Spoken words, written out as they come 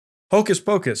Hocus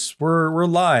Pocus, we're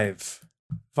live.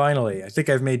 Finally. I think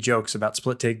I've made jokes about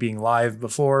Split Take being live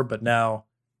before, but now...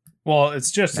 Well, it's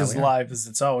just Now as we are. live as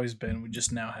it's always been. We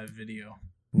just now have video.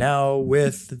 Now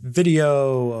with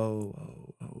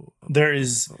video. There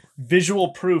is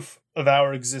visual proof of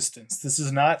our existence. This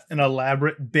is not an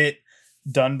elaborate bit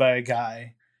done by a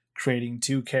guy creating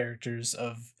two characters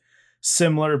of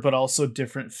similar but also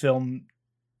different film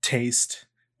taste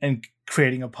and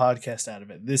creating a podcast out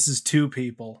of it. This is two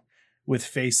people with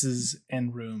faces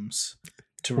and rooms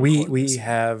to record We this.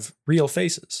 have real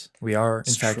faces. We are, in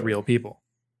It's fact, true. real people.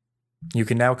 You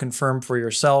can now confirm for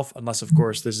yourself, unless, of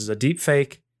course, this is a deep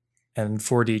fake and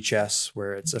 4D chess,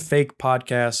 where it's a fake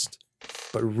podcast,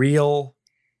 but real.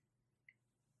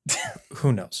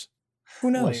 Who knows?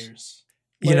 Who knows? Layers.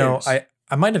 You know, Layers.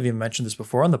 I might have even mentioned this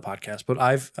before on the podcast, but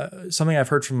I've something I've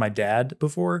heard from my dad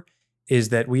before is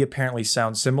that we apparently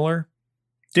sound similar.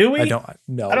 Do we? I don't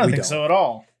know. I don't we think so at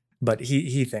all. But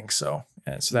he thinks so.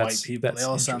 And so that's White people, that's they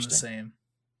all sound the interesting.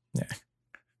 same.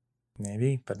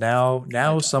 Maybe, but now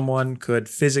don't. someone could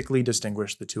physically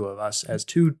distinguish the two of us as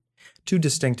two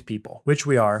distinct people, which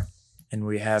we are, and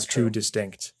we have It's two true.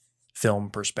 distinct film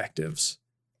perspectives,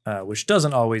 which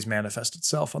doesn't always manifest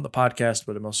itself on the podcast,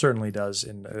 but it most certainly does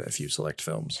in a few select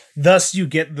films. Thus, you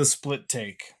get the split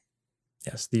take.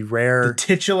 Yes, the rare The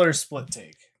titular split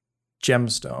take.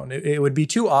 gemstone. It would be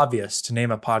too obvious to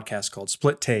name a podcast called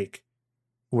Split Take,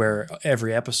 where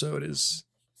every episode is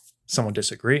someone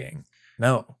disagreeing.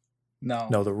 No,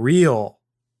 the real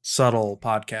subtle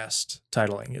podcast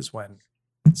titling is when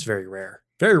it's very rare.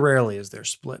 Very rarely is there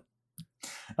split.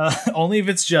 Only if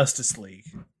it's Justice League.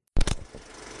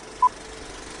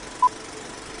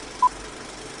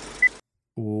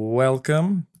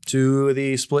 Welcome to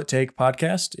the Split Take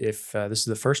podcast. If this is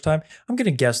the first time, I'm going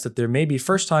to guess that there may be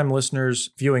first-time listeners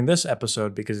viewing this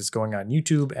episode because it's going on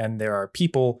YouTube and there are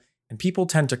people, and people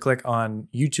tend to click on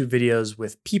YouTube videos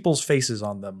with people's faces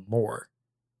on them more.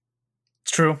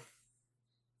 It's true.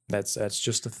 That's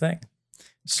just a thing.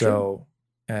 So,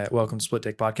 welcome to Split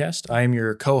Take Podcast. I am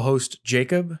your co-host,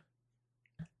 Jacob,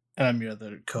 And I'm your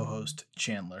other co-host,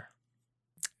 Chandler.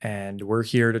 and we're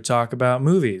here to talk about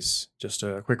movies. Just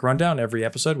a quick rundown. Every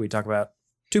episode, we talk about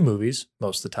two movies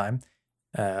most of the time.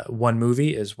 One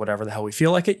movie is whatever the hell we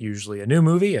feel like it, usually a new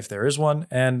movie, if there is one.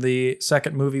 And the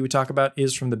second movie we talk about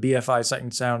is from the BFI Sight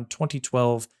and Sound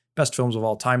 2012 Best Films of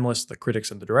All Time list, the critics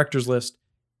and the directors list.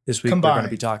 This week, we're going to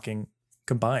be talking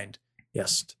combined.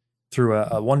 Yes. Through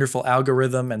a wonderful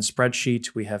algorithm and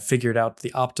spreadsheet, we have figured out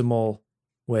the optimal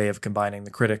way of combining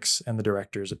the critics and the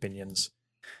directors' opinions.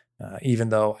 Even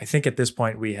though I think at this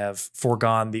point we have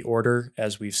foregone the order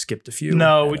as we've skipped a few.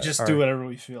 No, we just do whatever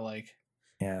we feel like.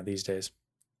 Yeah, these days.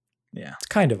 Yeah. It's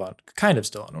kind of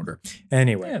still in order.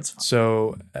 Anyway, Yeah, it's fine.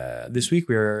 so this week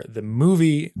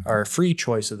our free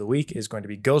choice of the week is going to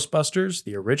be Ghostbusters,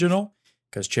 the original,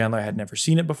 because Chandler had never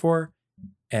seen it before.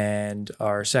 And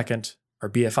our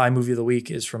BFI movie of the week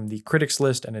is from the critics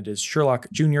list, and it is Sherlock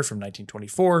Jr. from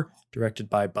 1924, directed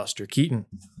by Buster Keaton.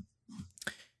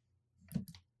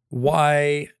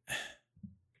 Why?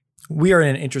 We are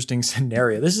in an interesting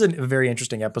scenario. This is a very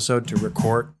interesting episode to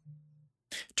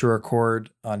record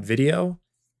on video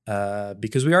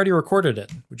because we already recorded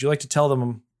it. Would you like to tell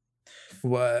them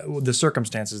the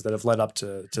circumstances that have led up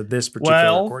to this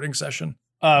particular recording session?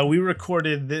 We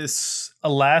recorded this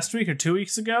last week or 2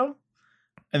 weeks ago.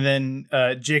 And then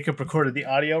Jacob recorded the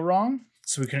audio wrong,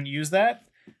 so we couldn't use that.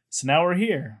 So now we're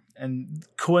here. And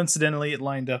coincidentally, it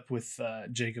lined up with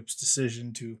Jacob's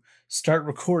decision to start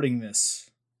recording this.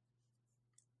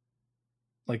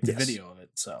 Like the Yes. video of it.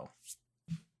 So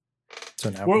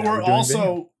now we're doing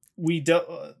also,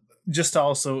 video.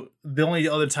 the only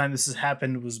other time this has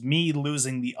happened was me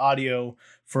losing the audio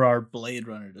for our Blade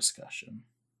Runner discussion.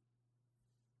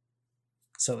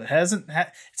 So it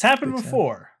it's happened Good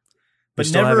before. But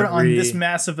still never haven't on this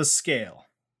massive a scale.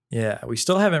 Yeah, we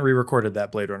still haven't re-recorded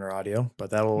that Blade Runner audio, but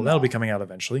that'll be coming out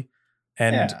eventually.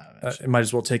 And I might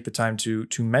as well take the time to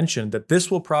mention that this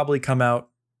will probably come out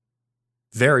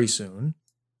very soon.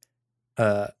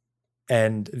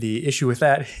 And the issue with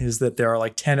that is that there are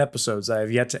like 10 episodes I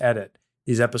have yet to edit.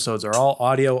 These episodes are all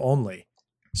audio only.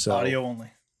 So Audio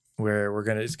only.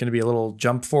 it's gonna be a little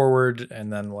jump forward,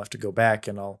 and then we'll have to go back,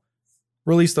 and I'll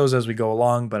release those as we go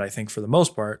along. But I think for the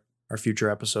most part, our future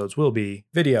episodes will be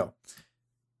video.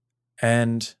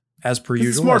 And as per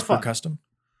usual, more as per fun. custom.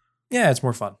 Yeah, it's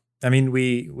more fun. I mean,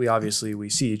 we obviously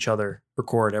see each other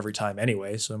record every time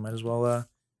anyway, so might as well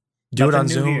do it Nothing on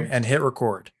new Zoom here. and hit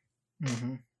record.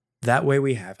 Mm-hmm. That way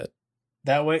we have it.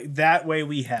 That way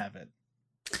we have it.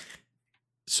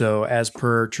 So, as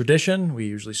per tradition, we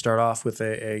usually start off with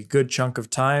a good chunk of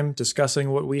time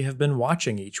discussing what we have been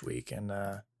watching each week and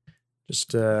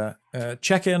just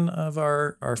check in of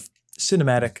our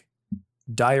cinematic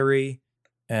diary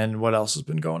and what else has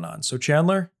been going on. So,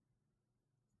 Chandler,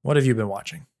 what have you been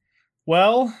watching?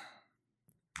 Well,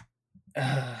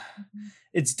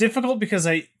 it's difficult because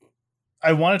I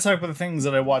want to talk about the things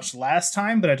that I watched last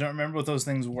time, but I don't remember what those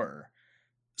things were.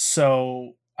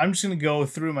 So I'm just going to go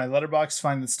through my letterbox,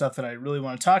 find the stuff that I really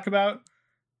want to talk about,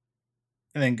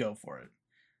 and then go for it.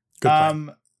 Good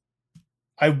plan.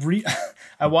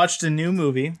 I watched a new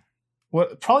movie.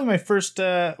 Probably my first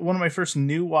one of my first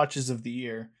new watches of the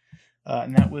year,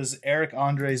 and that was Eric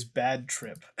Andre's Bad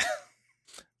Trip.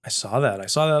 I saw that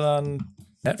on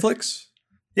Netflix.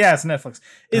 Yeah, it's Netflix.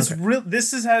 It's Okay.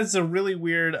 This has a really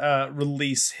weird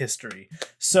release history.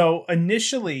 So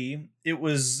initially, it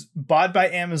was bought by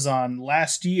Amazon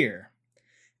last year,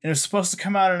 and it was supposed to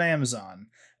come out on Amazon.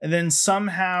 And then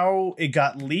somehow it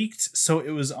got leaked, so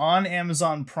it was on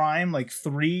Amazon Prime like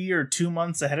 3 or 2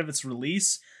 months ahead of its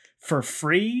release for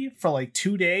free for like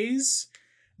 2 days.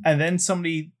 And then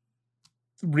somebody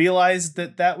realized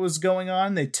that was going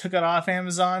on. They took it off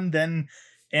Amazon. Then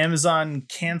Amazon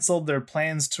canceled their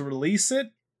plans to release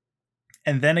it,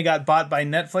 and then it got bought by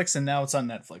Netflix, and now it's on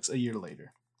Netflix a year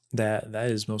later. That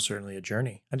is most certainly a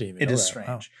journey. I didn't even know that. It is strange.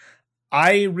 Wow.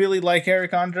 I really like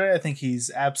Eric Andre. I think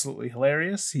he's absolutely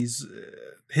hilarious.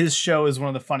 His show is one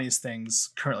of the funniest things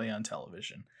currently on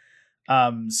television.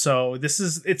 So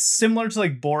it's similar to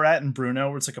like Borat and Bruno,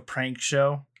 where it's like a prank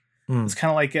show. It's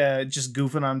kind of like just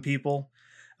goofing on people.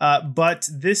 But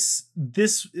this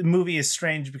movie is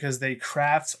strange because they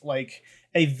craft like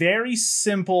a very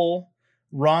simple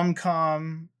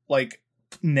rom-com like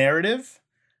narrative,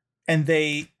 and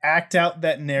they act out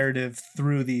that narrative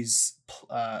through these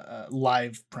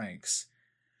live pranks.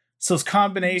 So it's a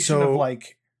combination of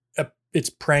like it's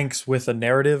pranks with a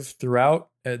narrative throughout.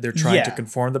 They're trying to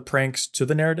conform the pranks to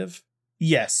the narrative.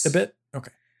 Yes, a bit.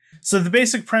 Okay. So the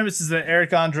basic premise is that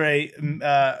Eric Andre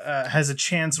has a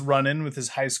chance run-in with his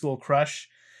high school crush,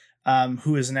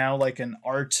 who is now like an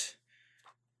art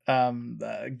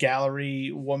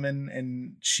gallery woman,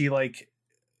 and she like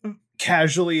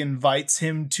casually invites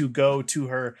him to go to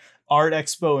her art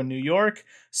expo in New York.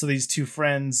 So these two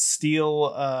friends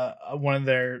steal one of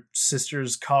their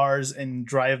sister's cars and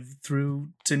drive through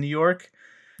to New York.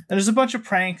 And there's a bunch of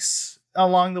pranks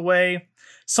along the way.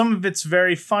 Some of it's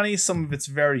very funny. Some of it's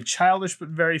very childish, but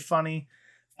very funny.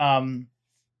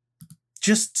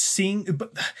 Just seeing,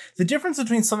 but the difference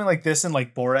between something like this and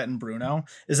like Borat and Bruno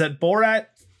is that Borat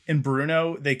and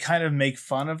Bruno, they kind of make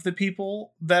fun of the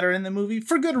people that are in the movie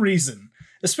for good reason,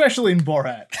 especially in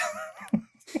Borat.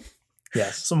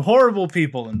 Yes. Some horrible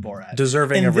people in Borat.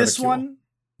 Deserving of this ridicule. one,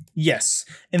 yes.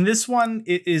 In this one,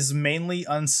 it is mainly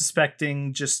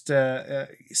unsuspecting, just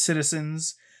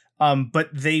citizens. But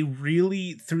they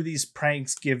really, through these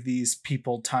pranks, give these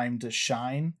people time to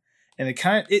shine. And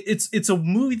it's a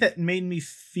movie that made me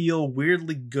feel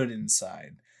weirdly good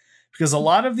inside. Because a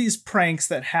lot of these pranks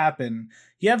that happen,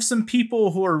 you have some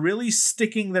people who are really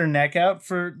sticking their neck out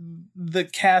for the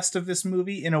cast of this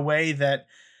movie in a way that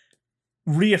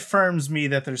reaffirms me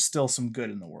that there's still some good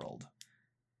in the world.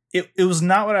 It was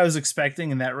not what I was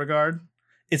expecting in that regard.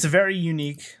 It's a very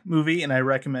unique movie, and I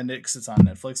recommend it because it's on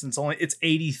Netflix. And it's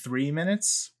 83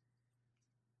 minutes.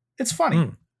 It's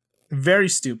funny, very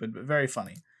stupid, but very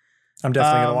funny. I'm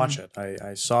definitely gonna watch it.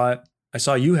 I saw it. I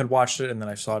saw you had watched it, and then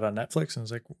I saw it on Netflix, and I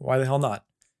was like, why the hell not?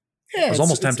 Yeah, I was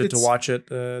almost tempted to watch it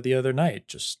the other night,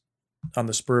 just on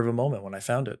the spur of a moment when I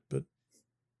found it, but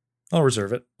I'll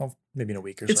reserve it. Maybe in a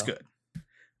week or so. It's good.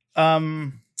 I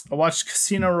watched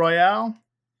Casino Royale.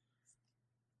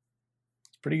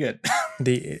 It's pretty good.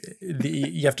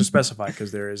 You have to specify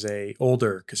because there is a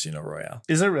older Casino Royale.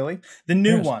 Is there really? The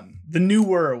new one, the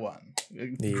newer one.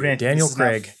 The Daniel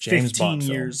Craig, James Bond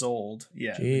 15 years old.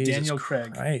 Yeah, Jesus Daniel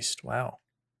Craig. Christ, wow.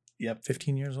 Yep.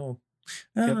 15 years old.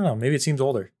 I don't know. Maybe it seems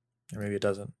older, or maybe it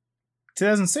doesn't.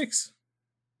 2006.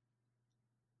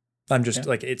 I'm just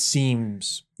like, it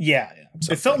seems. Yeah.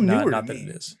 It felt newer not to that me.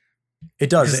 it is. It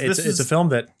does. It's a film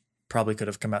that probably could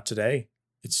have come out today.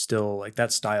 It's still like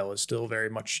that style is still very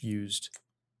much used.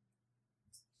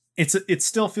 It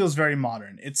still feels very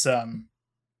modern. It's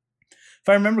if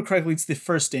I remember correctly, it's the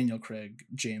first Daniel Craig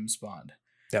James Bond.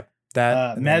 Yep.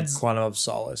 That Mads Quantum of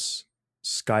Solace,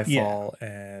 Skyfall,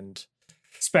 and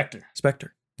Spectre.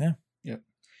 Yeah. Yep.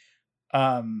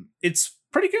 It's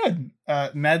pretty good.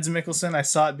 Mads Mikkelsen, I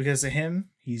saw it because of him.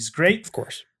 He's great. Of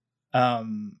course.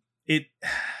 Mads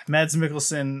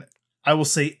Mikkelsen, I will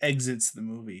say, exits the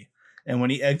movie. And when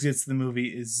he exits the movie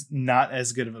is not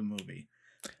as good of a movie.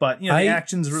 But the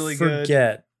action's really good.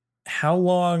 Forget how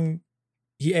long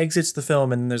he exits the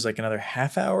film, and then there's like another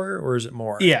half hour, or is it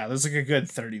more? Yeah, there's like a good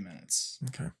 30 minutes.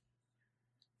 Okay.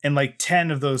 And like 10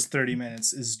 of those 30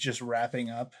 minutes is just wrapping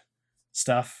up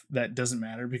stuff that doesn't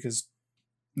matter, because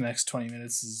the next 20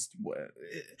 minutes is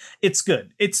it's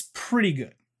good. It's pretty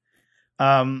good.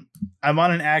 I'm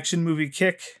on an action movie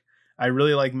kick. I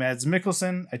really like Mads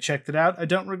Mikkelsen. I checked it out. I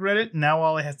don't regret it. Now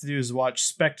all I have to do is watch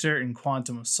Spectre and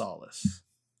Quantum of Solace.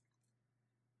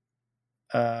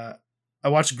 I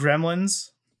watched Gremlins.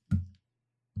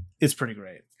 It's pretty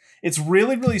great. It's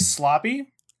really, really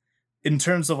sloppy in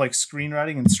terms of like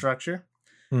screenwriting and structure.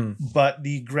 But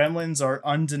the Gremlins are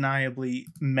undeniably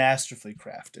masterfully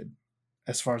crafted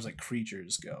as far as like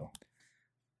creatures go.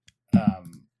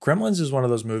 Gremlins is one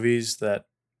of those movies that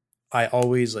I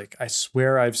always like, I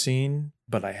swear I've seen,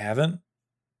 but I haven't.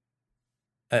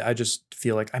 I just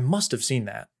feel like I must have seen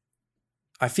that.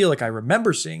 I feel like I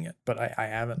remember seeing it, but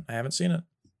I haven't seen it.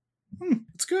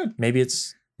 It's good. Maybe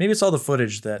it's all the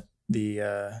footage that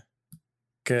the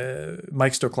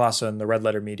Mike Stoklasa and the Red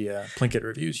Letter Media Plinkett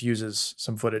Reviews uses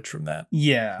some footage from that.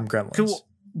 Yeah, from Gremlins. Cool.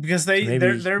 Because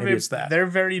they're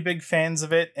very big fans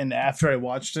of it, and after I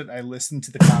watched it, I listened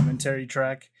to the commentary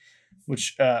track,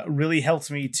 which really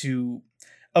helped me to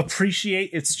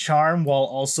appreciate its charm while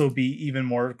also be even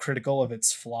more critical of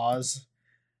its flaws.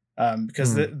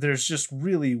 Because there's just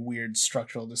really weird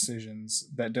structural decisions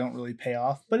that don't really pay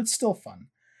off, but it's still fun.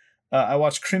 I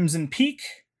watched Crimson Peak,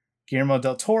 Guillermo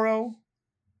del Toro.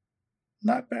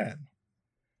 Not bad.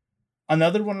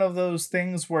 Another one of those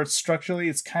things where structurally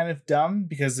it's kind of dumb,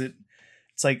 because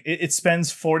it's like it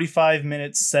spends 45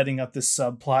 minutes setting up this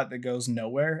subplot that goes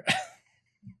nowhere.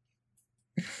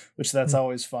 Which that's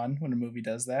always fun when a movie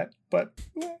does that. But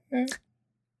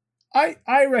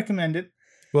I recommend it.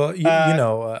 Well,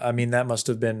 I mean, that must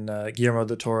have been Guillermo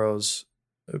del Toro's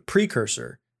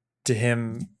precursor to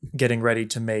him getting ready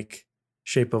to make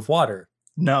Shape of Water.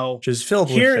 No. Which is filled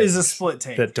Here with is a split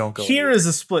take. That don't go Here is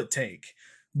a split take.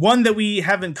 One that we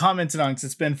haven't commented on because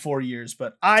it's been 4 years,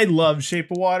 but I love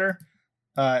Shape of Water.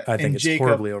 I think it's Jacob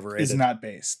horribly overrated. Is not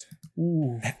based.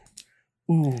 Ooh.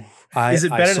 Is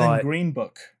it better than Green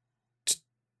Book?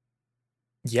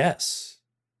 Yes,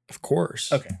 of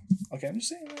course. Okay, I'm just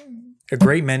saying. A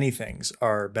great many things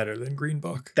are better than Green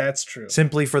Book. That's true.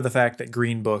 Simply for the fact that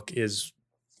Green Book is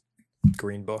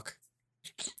Green Book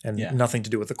and nothing to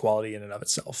do with the quality in and of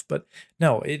itself. But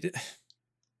no,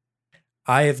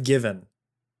 I have given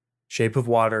Shape of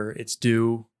Water its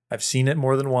due. I've seen it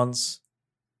more than once.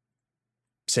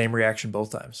 Same reaction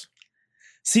both times.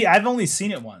 See, I've only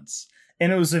seen it once.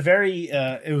 And it was a very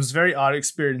odd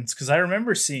experience, because I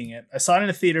remember seeing it. I saw it in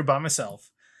a theater by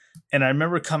myself, and I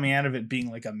remember coming out of it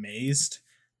being like amazed.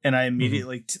 And I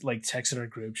immediately texted our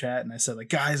group chat, and I said, like,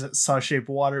 guys, I saw Shape of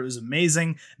Water. It was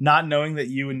amazing, not knowing that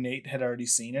you and Nate had already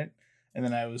seen it. And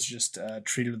then I was just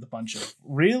treated with a bunch of,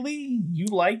 really? You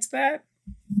liked that?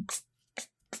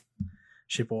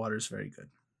 Shape of Water is very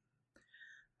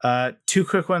good. Two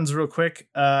quick ones real quick.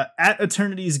 At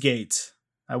Eternity's Gate,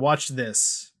 I watched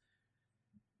this.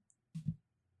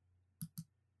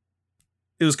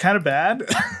 It was kind of bad.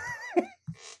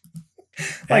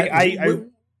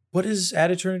 What is At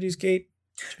Eternity's Gate?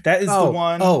 That is the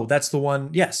one. Oh, that's the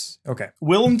one. Yes. Okay.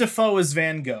 Willem Dafoe is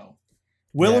Van Gogh.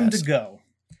 Willem Dafoe.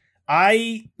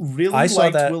 I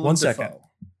saw that Willem one Dafoe. second.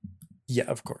 Yeah,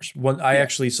 of course. I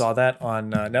actually saw that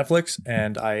on Netflix,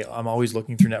 and I'm always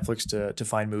looking through Netflix to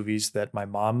find movies that my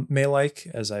mom may like,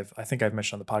 as I think I've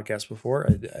mentioned on the podcast before.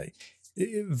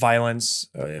 Violence,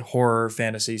 horror,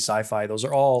 fantasy, sci-fi, those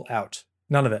are all out.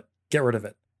 None of it. Get rid of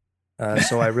it.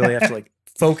 So I really have to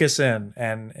focus in.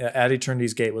 And At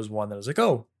Eternity's Gate was one that I was like,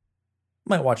 oh,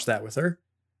 might watch that with her.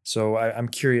 So I'm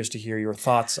curious to hear your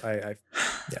thoughts.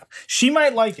 She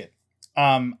might like it.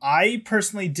 I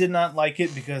personally did not like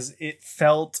it because it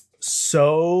felt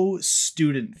so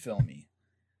student filmy.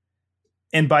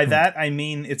 And by that, I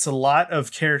mean, it's a lot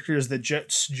of characters that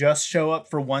just show up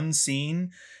for one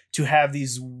scene to have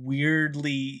these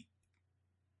weirdly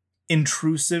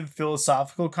intrusive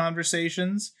philosophical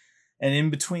conversations, and in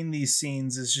between these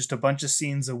scenes is just a bunch of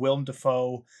scenes of Willem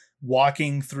Dafoe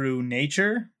walking through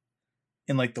nature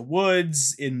in like the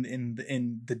woods, in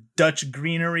the Dutch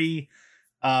greenery.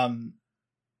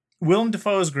 Willem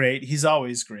Dafoe is great. He's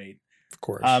always great, of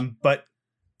course. But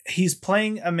he's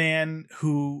playing a man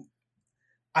who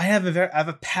I have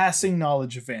a passing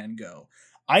knowledge of Van Gogh.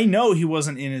 I know he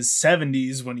wasn't in his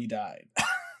 70s when he died.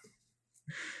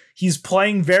 He's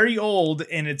playing very old,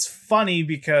 and it's funny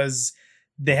because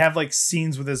they have like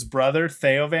scenes with his brother,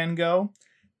 Theo Van Gogh.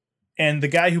 And the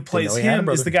guy who plays him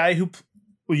is the guy who...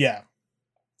 Yeah.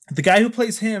 The guy who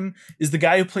plays him is the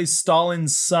guy who plays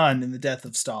Stalin's son in The Death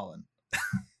of Stalin.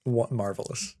 What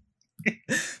marvelous.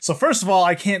 So first of all,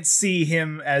 I can't see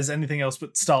him as anything else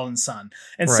but Stalin's son.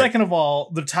 And Right. second of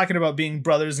all, they're talking about being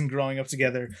brothers and growing up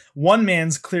together. One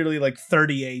man's clearly like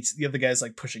 38. The other guy's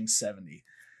like pushing 70.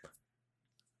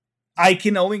 I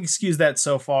can only excuse that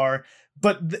so far.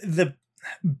 But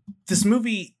this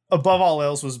movie, above all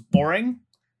else, was boring.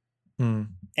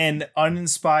 And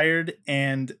uninspired,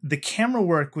 and the camera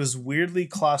work was weirdly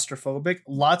claustrophobic.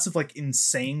 Lots of like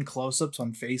insane close-ups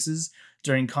on faces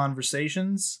during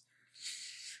conversations,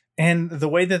 and the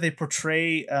way that they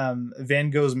portray Van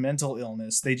Gogh's mental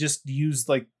illness, they just used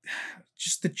like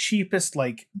just the cheapest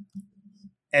like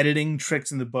editing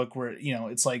tricks in the book, where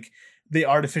it's like they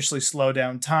artificially slow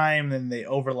down time, then they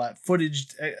overlap footage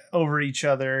over each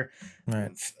other.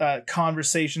 Right.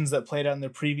 Conversations that played out in the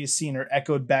previous scene are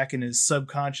echoed back in his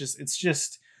subconscious. It's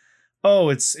just,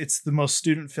 it's the most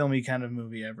student filmy kind of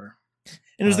movie ever.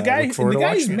 And there's the guy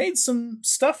who's made some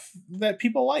stuff that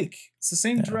people like. It's the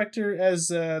same director as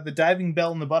The Diving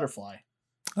Bell and the Butterfly.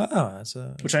 Oh, that's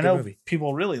which I know movie.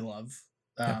 People really love.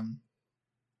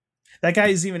 That guy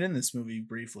is even in this movie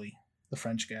briefly. The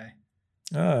French guy.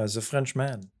 Ah, as a French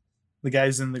man. The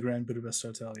guy's in the Grand Budapest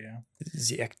Hotel, yeah.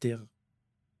 The actor.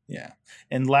 Yeah.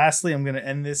 And lastly, I'm going to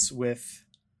end this with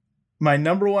my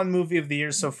number one movie of the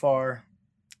year so far,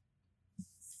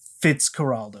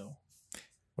 Fitzcarraldo.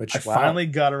 Which I finally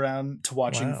got around to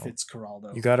watching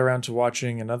Fitzcarraldo. You got around to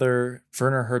watching another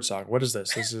Werner Herzog. What is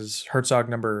this? This is Herzog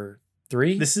number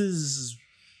 3? This is,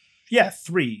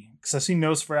 3. Because I've seen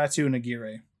Nosferatu and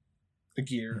Aguirre,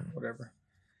 whatever.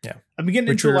 Yeah. I've been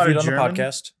getting into a lot of German. On the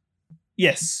podcast.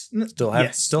 Yes.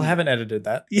 Still haven't edited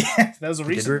that. Yeah, that was a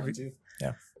recent one too.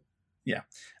 Yeah.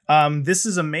 Yeah. This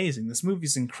is amazing. This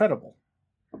movie's incredible.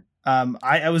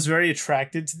 I was very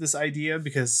attracted to this idea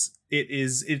because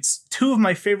it's two of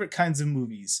my favorite kinds of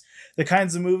movies. The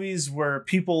kinds of movies where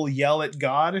people yell at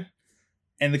God,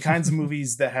 and the kinds of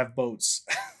movies that have boats.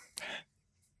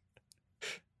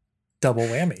 Double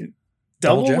whammy.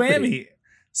 Double whammy.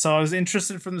 So I was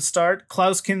interested from the start.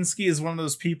 Klaus Kinski is one of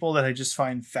those people that I just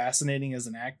find fascinating as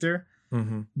an actor.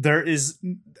 Mm-hmm.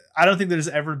 I don't think there's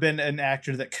ever been an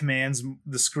actor that commands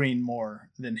the screen more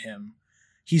than him.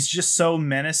 He's just so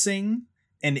menacing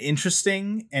and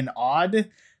interesting and odd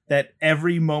that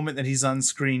every moment that he's on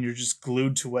screen, you're just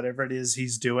glued to whatever it is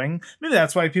he's doing. Maybe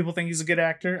that's why people think he's a good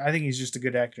actor. I think he's just a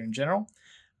good actor in general.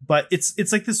 But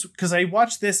it's like this, because I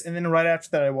watched this, and then right after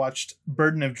that I watched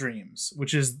Burden of Dreams,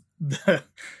 which is the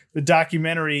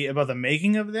documentary about the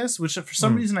making of this, which for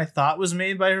some reason I thought was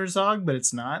made by Herzog, but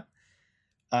it's not.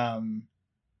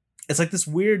 It's like this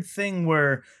weird thing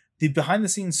where the behind the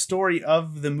scenes story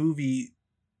of the movie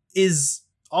is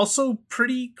also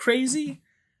pretty crazy.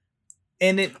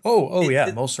 And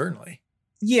most certainly.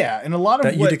 Yeah, and a lot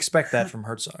of you'd expect that from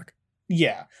Herzog.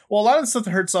 Yeah. Well, a lot of the stuff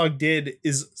that Herzog did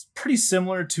is pretty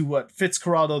similar to what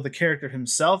Fitzcarraldo, the character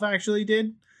himself, actually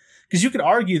did. Because you could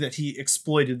argue that he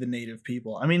exploited the native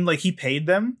people. I mean, like, he paid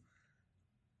them,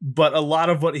 but a lot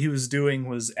of what he was doing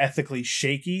was ethically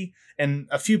shaky, and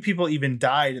a few people even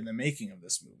died in the making of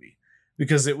this movie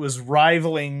because it was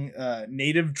rivaling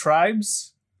native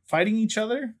tribes fighting each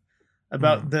other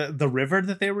about the river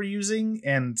that they were using.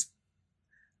 And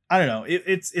I don't know.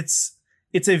 It's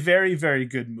a very, very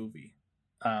good movie.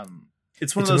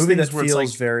 It's one of those things where feels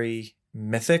it's like very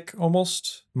mythic,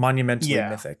 almost monumentally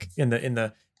mythic in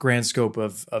the grand scope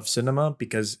of cinema,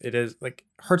 because it is like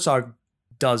Herzog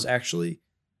does actually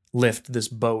lift this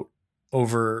boat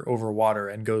over water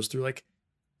and goes through like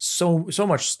so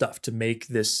much stuff to make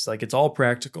this, like, it's all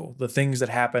practical. The things that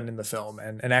happen in the film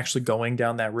and actually going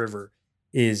down that river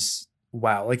is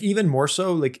wow. Like, even more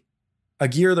so, like,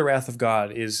 Aguirre, The Wrath of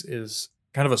God is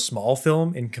kind of a small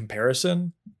film in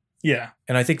comparison. Yeah.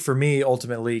 And I think for me,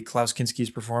 ultimately, Klaus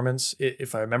Kinski's performance,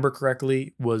 if I remember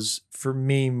correctly, was for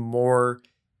me more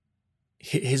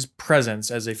his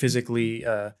presence as a physically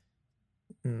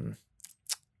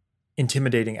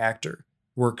intimidating actor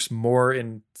works more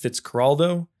in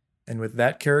Fitzcarraldo and with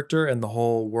that character and the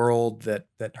whole world that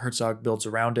Herzog builds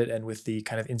around it, and with the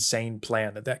kind of insane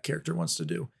plan that character wants to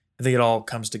do. I think it all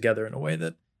comes together in a way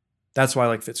that's why I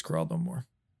like Fitzcarraldo more.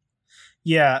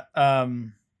 Yeah.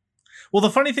 Well, the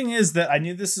funny thing is that I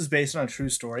knew this is based on a true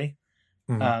story.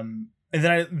 Mm-hmm.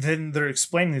 And then they're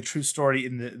explaining the true story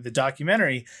in the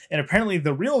documentary. And apparently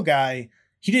the real guy,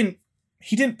 he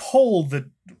didn't pull the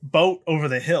boat over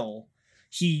the hill.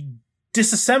 He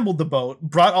disassembled the boat,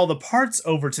 brought all the parts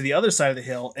over to the other side of the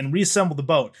hill, and reassembled the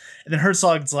boat. And then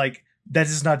Herzog's like, that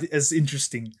is not as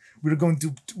interesting. We're going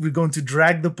to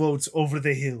drag the boats over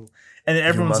the hill. And then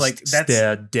everyone's like, that's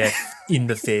stare death in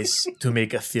the face to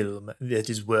make a film that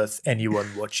is worth anyone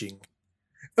watching.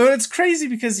 It's crazy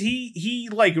because he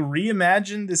like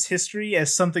reimagined this history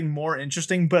as something more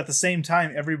interesting, but at the same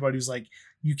time, everybody's like,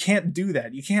 you can't do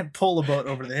that. You can't pull a boat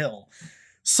over the hill.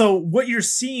 So what you're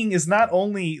seeing is not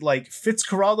only like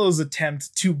Fitzcarraldo's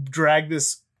attempt to drag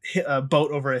this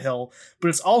boat over a hill, but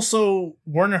it's also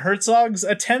Werner Herzog's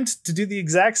attempt to do the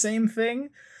exact same thing.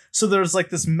 So there's like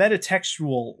this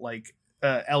metatextual like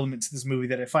element to this movie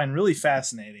that I find really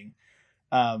fascinating.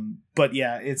 But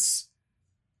yeah, it's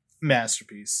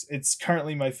masterpiece. It's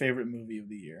currently my favorite movie of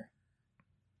the year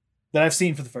that I've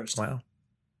seen for the first time.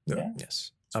 Wow. Yeah.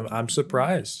 Yes. I'm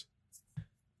surprised.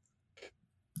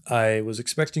 I was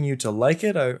expecting you to like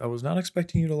it. I was not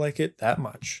expecting you to like it that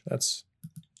much. That's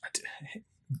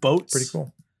boats pretty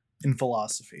cool. in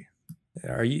philosophy.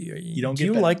 Are you don't do get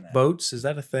you better like than that. boats? Is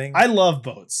that a thing? I love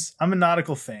boats. I'm a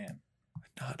nautical fan.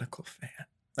 Nautical fan.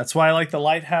 That's why I like The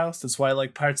Lighthouse. That's why I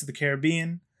like Pirates of the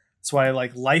Caribbean. That's why I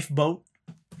like Lifeboat.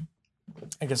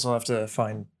 I guess I'll have to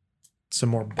find some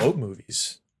more boat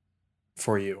movies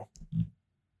for you.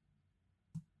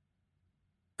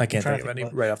 I can't think of any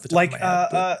right off the top like, of my head.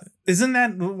 But isn't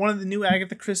that one of the new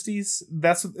Agatha Christie's?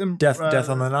 That's Death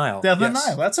on the Nile. Death on the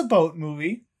Nile. That's a boat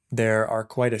movie. There are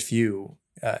quite a few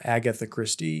Agatha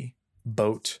Christie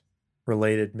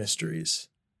boat-related mysteries.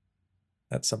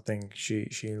 That's something she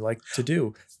liked to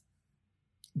do.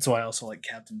 So I also like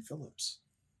Captain Phillips.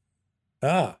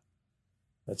 Ah,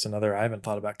 that's another. I haven't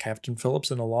thought about Captain Phillips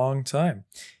in a long time.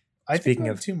 I think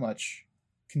of too much.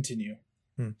 Continue.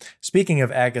 Speaking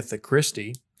of Agatha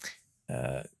Christie,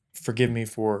 forgive me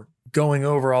for going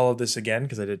over all of this again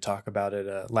because I did talk about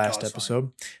it last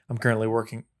episode. Fine. I'm currently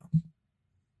working.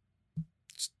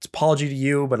 It's apology to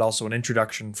you, but also an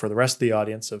introduction for the rest of the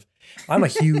audience. I'm a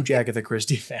huge Agatha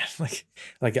Christie fan.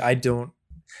 Like I don't.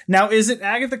 Now, is it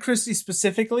Agatha Christie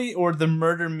specifically, or the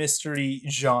murder mystery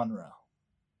genre?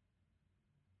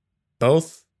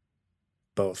 Both.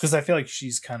 Because I feel like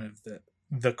she's kind of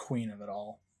the queen of it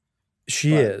all.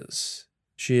 She is.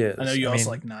 I know you also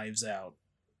like Knives Out.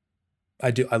 I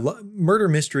do. I love murder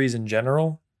mysteries in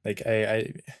general. Like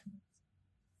they're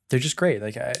just great.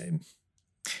 Like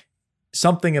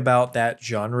something about that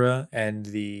genre and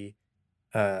the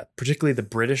particularly the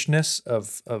Britishness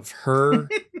of her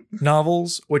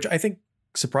novels, which I think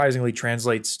surprisingly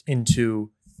translates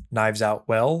into Knives Out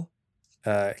well.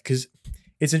 Because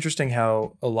it's interesting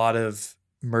how a lot of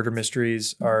murder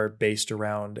mysteries are based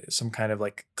around some kind of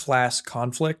like class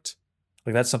conflict.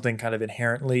 Like that's something kind of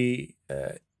inherently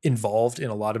involved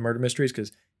in a lot of murder mysteries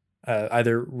because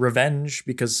either revenge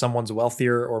because someone's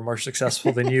wealthier or more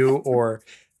successful than you, or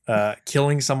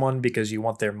killing someone because you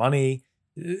want their money.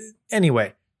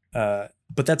 Anyway, but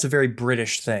that's a very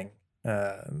British thing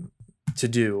to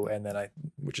do, and then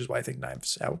which is why I think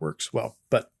Knives Out works well.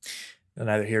 But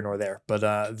neither here nor there. But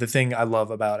the thing I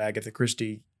love about Agatha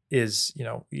Christie is,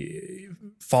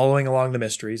 following along the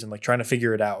mysteries and like trying to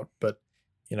figure it out. But,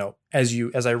 as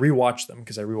I rewatch them,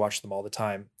 because I rewatch them all the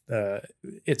time,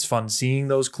 it's fun seeing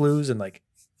those clues and like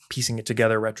piecing it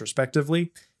together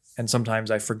retrospectively. And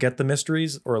sometimes I forget the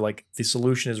mysteries or like the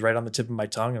solution is right on the tip of my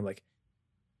tongue. I'm like,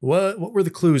 what were the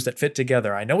clues that fit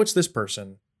together? I know it's this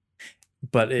person,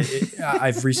 but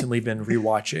I've recently been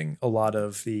rewatching a lot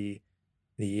of the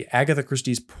Agatha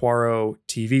Christie's Poirot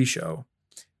TV show,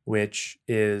 which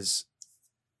is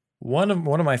one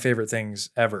of my favorite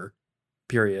things ever,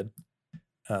 period.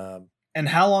 And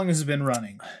how long has it been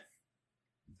running?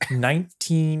 Late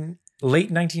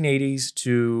 1980s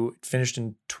to finished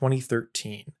in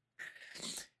 2013.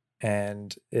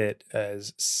 And it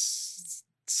is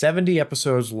 70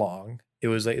 episodes long. It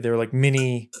was like they were like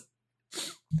mini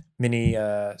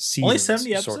seasons. Only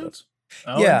 70 episodes? Sort of.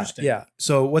 Oh, yeah.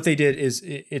 So what they did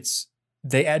is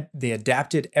they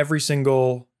adapted every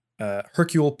single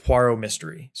Hercule Poirot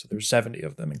mystery. So there's 70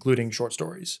 of them, including short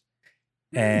stories.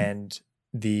 And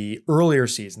the earlier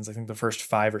seasons, I think the first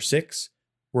 5 or 6,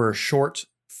 were short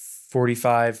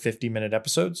 45, 50-minute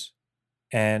episodes.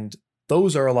 And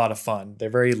those are a lot of fun. They're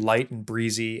very light and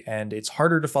breezy, and it's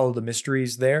harder to follow the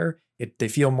mysteries there. They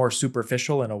feel more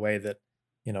superficial in a way that,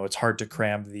 it's hard to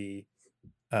cram the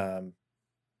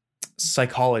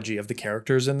psychology of the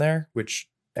characters in there, which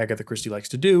Agatha Christie likes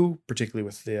to do, particularly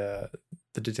with the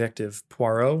detective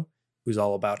Poirot, who's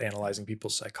all about analyzing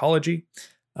people's psychology.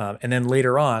 And then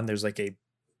later on, there's like a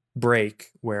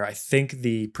break where I think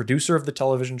the producer of the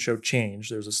television show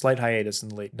changed. There was a slight hiatus in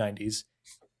the late 90s,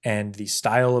 and the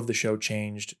style of the show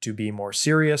changed to be more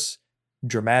serious,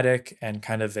 dramatic, and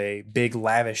kind of a big,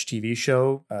 lavish TV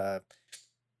show.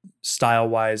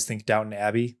 Style-wise, think Downton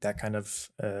Abbey, that kind of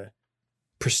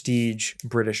prestige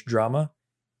British drama,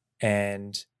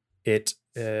 and it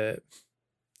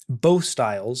both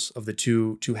styles of the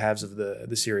two halves of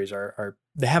the series are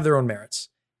they have their own merits.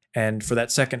 And for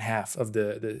that second half of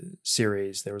the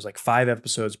series, there was like 5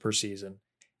 episodes per season,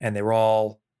 and they were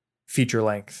all feature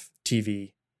length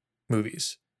TV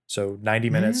movies. So 90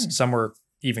 minutes, some were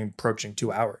even approaching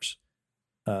 2 hours.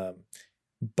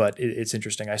 But it's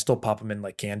interesting. I still pop them in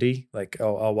like candy. Like,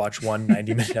 I'll watch one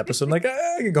 90-minute episode. I'm like,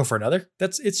 I can go for another.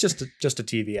 It's just a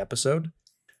TV episode.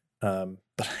 But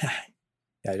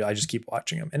yeah, I just keep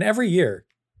watching them. And every year,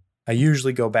 I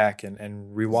usually go back and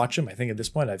rewatch them. I think at this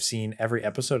point, I've seen every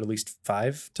episode at least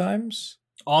 5 times.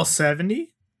 All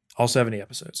 70? All 70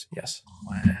 episodes. Yes.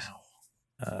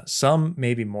 Wow. Some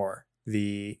maybe more.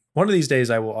 One of these days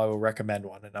I will recommend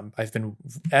one. And I've been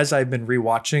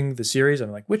rewatching the series,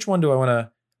 I'm like, which one do I want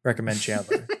to recommend,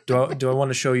 Chandler? do I want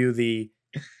to show you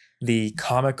the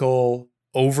comical,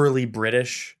 overly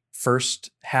British first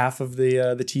half of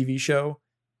the TV show,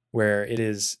 where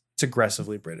it's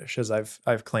aggressively British, as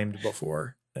I've claimed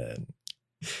before, and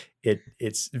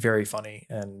it's very funny,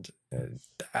 and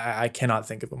I cannot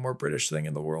think of a more British thing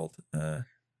in the world.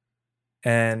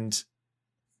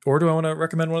 Or do I want to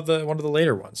recommend one of the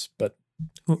later ones? But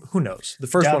who knows? The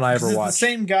first one I ever watched. The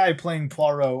same guy playing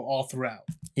Poirot all throughout.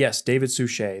 Yes, David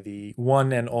Suchet, the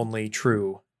one and only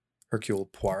true Hercule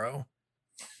Poirot.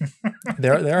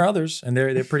 There are others, and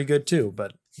they're pretty good too.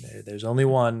 But there's only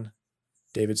one,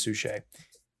 David Suchet,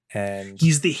 and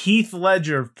he's the Heath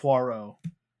Ledger of Poirot.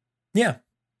 Yeah,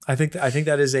 I think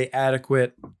that is a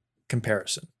adequate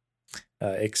comparison.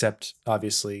 Except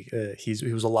obviously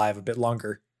he was alive a bit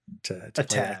longer to play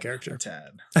that character. A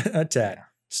tad. Yeah.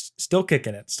 Still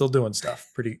kicking it, still doing stuff.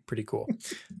 Pretty cool.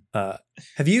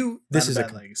 Have you? This is a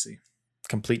legacy.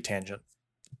 Complete tangent.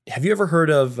 Have you ever heard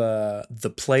of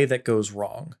The Play That Goes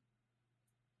Wrong?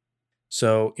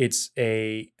 So it's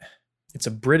a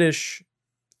British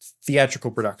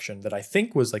theatrical production that I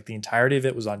think was like the entirety of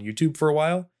it was on YouTube for a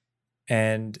while,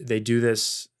 and they do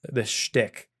this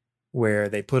shtick where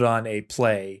they put on a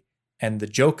play, and the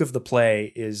joke of the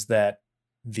play is that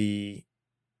the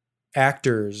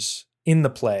actors in the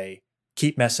play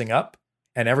keep messing up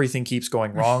and everything keeps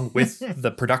going wrong with the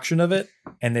production of it,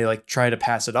 and they like try to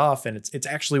pass it off, and it's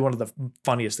actually one of the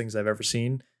funniest things I've ever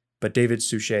seen. But David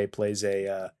Suchet plays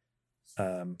a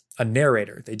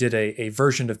narrator. They did a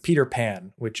version of Peter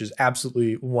Pan, which is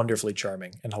absolutely wonderfully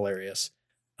charming and hilarious,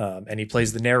 and he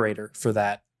plays the narrator for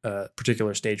that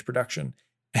particular stage production.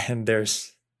 And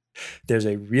there's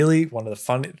a really one of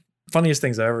the funniest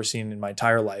things I've ever seen in my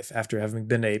entire life, after having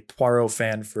been a Poirot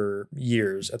fan for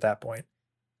years at that point.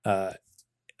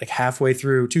 Like halfway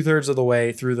through, 2/3 of the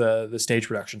way through the stage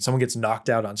production, someone gets knocked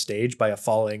out on stage by a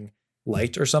falling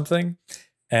light or something,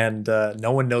 and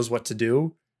no one knows what to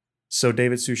do. So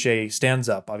David Suchet stands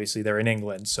up. Obviously, they're in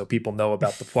England, so people know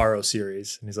about the Poirot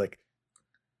series, and he's like,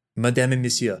 "Madame et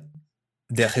Monsieur,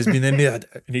 there has been a murder,"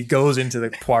 and he goes into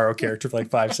the Poirot character for like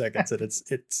 5 seconds, and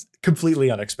it's completely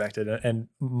unexpected and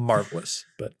marvelous.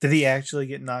 But did he actually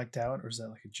get knocked out, or is that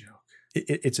like a joke?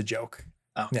 It's a joke.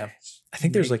 Okay. Yeah, I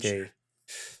think there's like a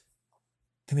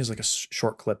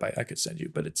short clip I could send you,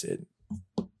 but it's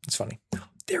funny.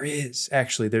 There is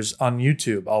actually, there's on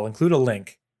YouTube. I'll include a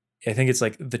link. I think it's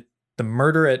like the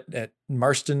murder at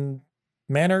Marston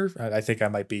Manor. I think I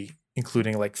might be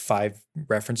including like 5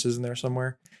 references in there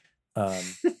somewhere.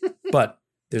 But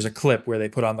there's a clip where they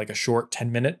put on like a short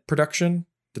 10-minute production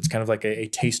that's kind of like a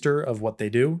taster of what they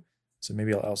do. So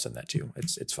maybe I'll send that to you.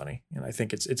 It's funny, and I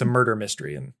think it's a murder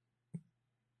mystery. And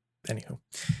anywho,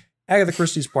 Agatha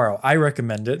Christie's Poirot, I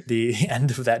recommend it. The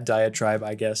end of that diatribe,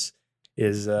 I guess,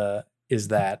 is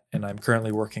that, and I'm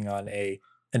currently working on a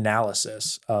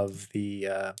analysis of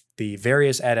the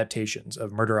various adaptations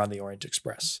of Murder on the Orient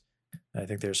Express. I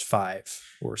think there's 5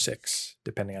 or 6,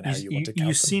 depending on how you want to count them.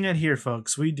 You've seen it here,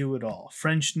 folks. We do it all.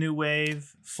 French New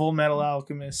Wave, Full Metal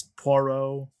Alchemist,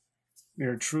 Poirot. We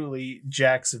are truly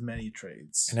jacks of many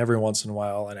trades. And every once in a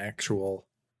while, an actual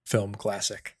film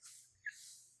classic.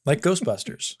 Like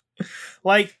Ghostbusters.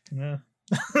 Like,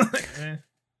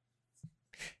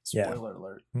 Spoiler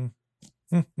alert.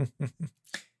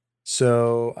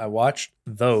 So I watched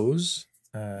those.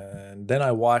 And then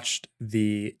I watched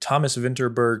the Thomas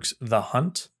Vinterberg's The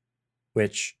Hunt,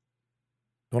 which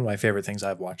is one of my favorite things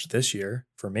I've watched this year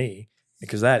for me,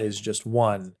 because that is just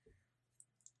one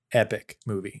epic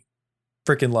movie.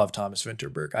 Freaking love Thomas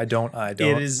Vinterberg. I don't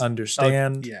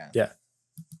understand. Yeah.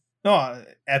 No,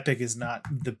 epic is not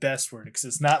the best word, because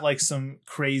it's not like some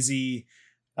crazy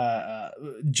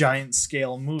giant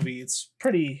scale movie. It's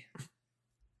pretty.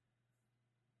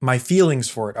 My feelings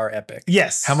for it are epic.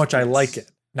 Yes. How much I like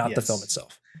it not the Yes. film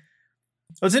itself.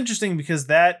 Well, it's interesting because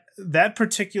that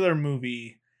particular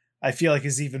movie, I feel like,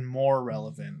 is even more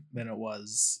relevant than it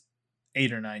was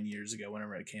 8 or 9 years ago,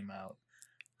 whenever it came out.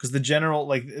 Because the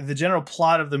general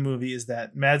plot of the movie is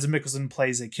that Mads Mikkelsen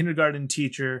plays a kindergarten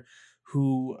teacher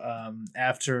who,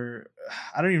 after,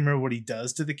 I don't even remember what he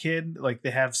does to the kid. Like,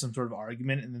 they have some sort of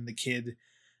argument, and then the kid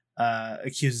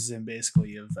accuses him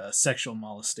basically of sexual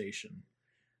molestation.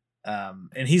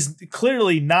 And he's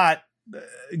clearly not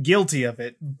guilty of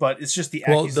it, but it's just the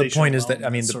accusation. Well, the point is alone that, I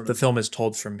mean, sort the of- film is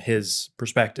told from his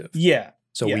perspective. Yeah.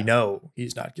 So yeah. we know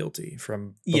he's not guilty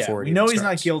from before. We know he's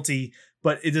not guilty,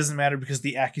 but it doesn't matter because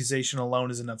the accusation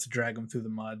alone is enough to drag him through the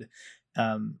mud.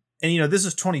 And this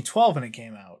is 2012 when it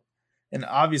came out, and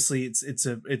obviously it's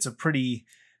a pretty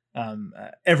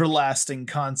everlasting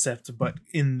concept. But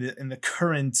in the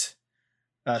current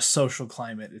social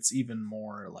climate, it's even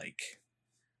more like,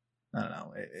 I don't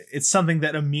know. It's something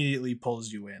that immediately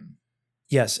pulls you in.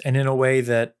 Yes, and in a way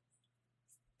that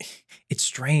it's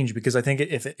strange because I think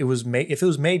if it was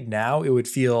made now, it would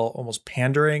feel almost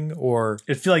pandering or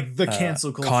It'd feel like the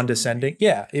cancel culture condescending. movie.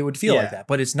 Yeah, it would feel Yeah. like that,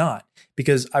 but it's not,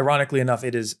 because ironically enough,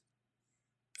 it is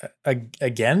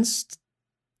against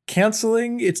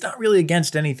canceling. It's not really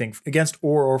against anything, against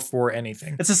or for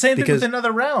anything. It's the same thing Because- with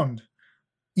Another Round.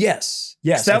 Yes.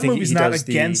 So I that think movie's he not does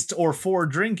against or for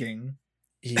drinking.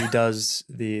 He does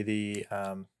the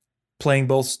not playing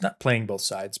both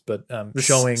sides, but The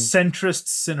showing centrist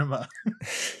cinema.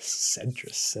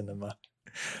 centrist cinema,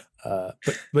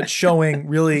 but showing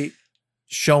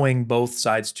both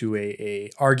sides to a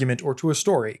argument or to a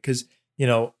story, because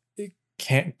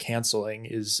canceling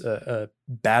is a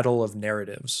battle of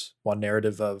narratives. One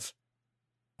narrative of,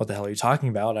 what the hell are you talking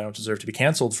about? I don't deserve to be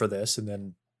canceled for this, and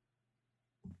then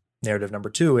narrative number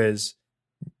 2 is,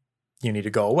 you need to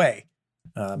go away.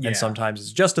 And sometimes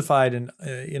it's justified, and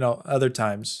other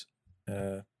times,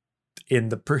 in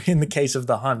the case of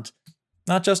The Hunt,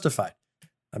 not justified.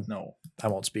 No. I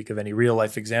won't speak of any real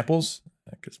life examples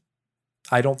because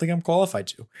I don't think I'm qualified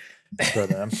to.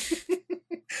 But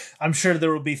I'm sure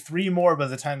there will be 3 more by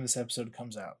the time this episode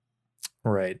comes out.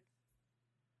 right.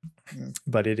 Mm.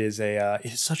 But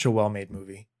it's such a well-made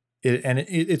movie.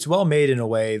 It's well made in a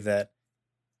way that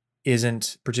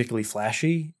isn't particularly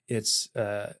flashy. It's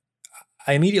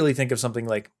I immediately think of something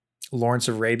like Lawrence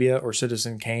of Arabia or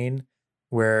Citizen Kane,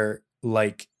 where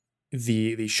like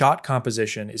the shot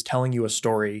composition is telling you a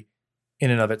story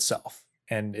in and of itself,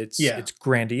 and it's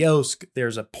grandiose.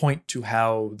 There's a point to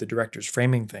how the director's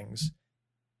framing things.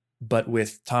 But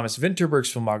with Thomas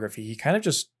Vinterberg's filmography, he kind of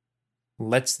just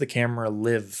lets the camera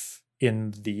live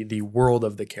in the world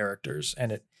of the characters,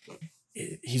 and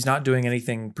he's not doing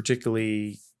anything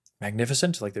particularly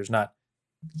magnificent. Like, there's not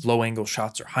low angle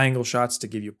shots or high angle shots to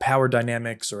give you power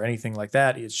dynamics or anything like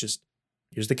that. It's just,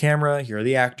 here's the camera, here are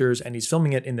the actors, and he's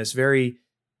filming it in this very,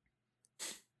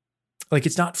 like,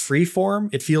 it's not free form.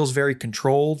 It feels very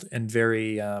controlled and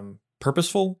very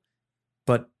purposeful,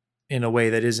 but in a way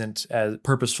that isn't as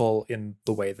purposeful in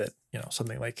the way that,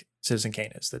 something like Citizen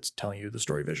Kane is, that's telling you the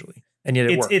story visually. And yet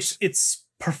it works. It's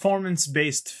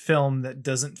performance-based film that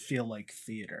doesn't feel like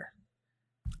theater.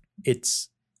 It's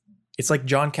like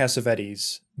John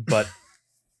Cassavetes, but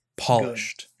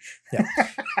polished. Yeah.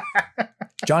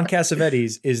 John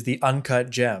Cassavetes is the uncut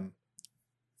gem.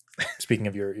 Speaking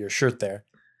of your shirt there.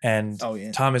 And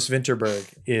Thomas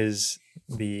Vinterberg is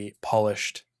the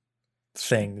polished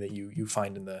thing that you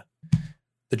find in the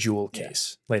jewel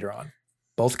case later on.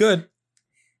 Both good,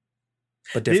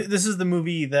 but different. This is the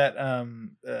movie that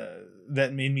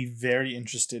that made me very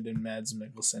interested in Mads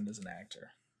Mikkelsen as an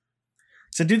actor.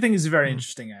 So I do think he's a very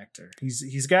interesting actor.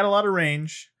 He's got a lot of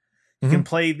range. He can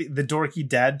play the dorky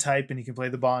dad type, and he can play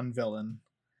the Bond villain.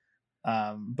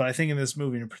 But I think in this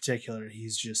movie in particular,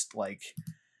 he's just like,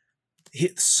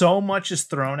 so much is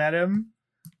thrown at him,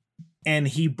 and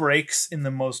he breaks in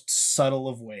the most subtle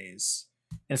of ways.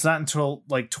 And it's not until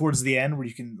like towards the end where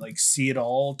you can like see it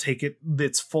all, take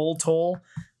its full toll.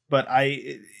 But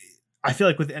I feel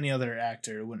like with any other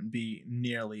actor, it wouldn't be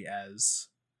nearly as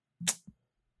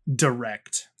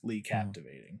directly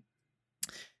captivating.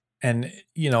 And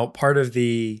part of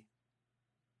the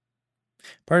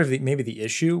maybe the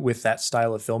issue with that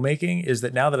style of filmmaking is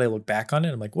that now that I look back on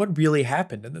it, I'm like, what really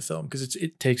happened in the film? Because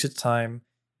it takes its time,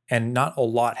 and not a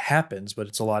lot happens, but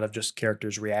it's a lot of just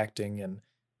characters reacting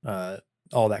and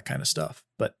all that kind of stuff.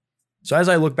 But so as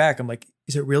I look back, I'm like,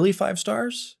 is it really 5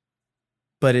 stars?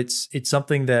 But it's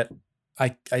something that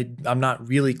I'm not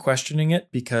really questioning it,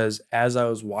 because as I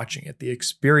was watching it, the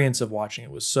experience of watching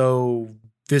it was so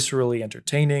viscerally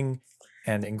entertaining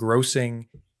and engrossing,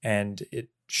 and it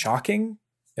shocking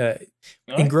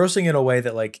engrossing in a way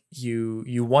that like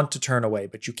you want to turn away,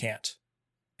 but you can't.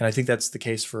 And I think that's the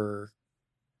case for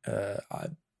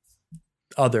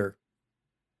other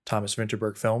Thomas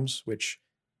Vinterberg films, which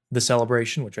The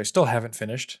Celebration, which I still haven't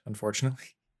finished,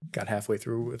 unfortunately. Got halfway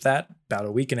through with that about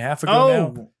a week and a half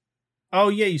ago now. Oh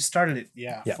yeah, you started it.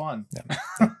 Yeah. Fun.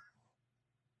 Yeah.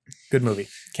 Good movie.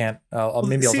 Can't. I'll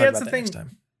talk about that next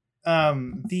time.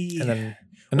 And then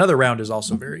Another Round is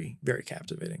also very, very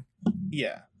captivating.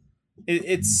 Yeah,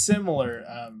 it's similar.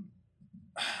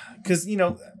 Because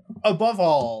above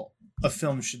all, a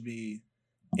film should be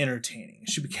entertaining. It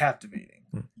should be captivating.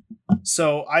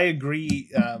 So I agree.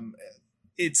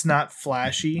 It's not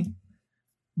flashy,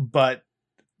 but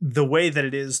the way that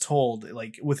it is told,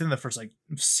 like within the first like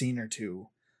scene or two,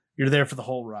 you're there for the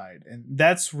whole ride, and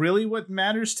that's really what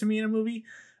matters to me in a movie.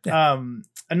 Yeah.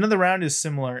 Another Round is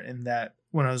similar in that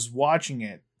when I was watching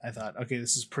it, I thought, okay,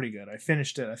 this is pretty good. I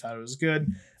finished it. I thought it was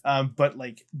good. But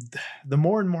like the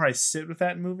more and more I sit with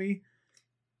that movie,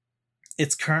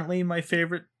 it's currently my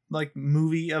favorite like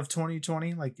movie of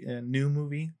 2020, like a new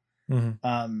movie.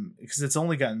 Mm-hmm. Because it's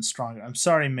only gotten stronger. I'm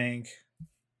sorry, Mank.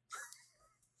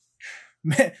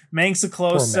 Mank's a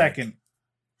close second.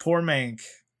 Poor Mank.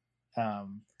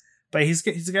 But he's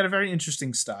got a very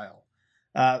interesting style.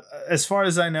 As far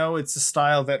as I know, it's a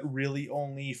style that really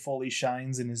only fully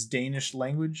shines in his Danish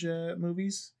language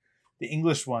movies. The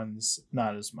English ones,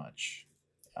 not as much.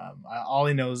 All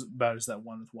he knows about is that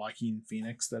one with Joaquin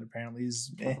Phoenix that apparently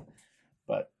is eh.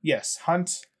 But yes,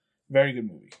 Hunt, very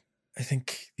good movie. I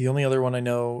think the only other one I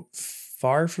know,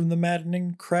 Far from the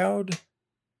Maddening Crowd.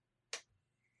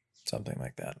 Something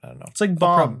like that. I don't know. It's like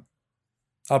Bomb.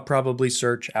 I'll probably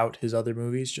search out his other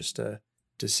movies just to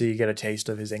get a taste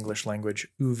of his English language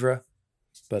oeuvre.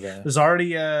 But there's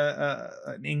already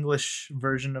an English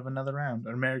version of Another Round,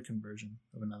 an American version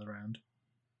of Another Round.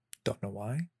 Don't know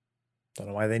why. Don't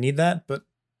know why they need that, but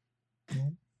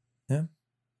yeah.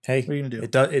 Hey, what are you gonna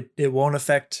do? It won't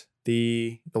affect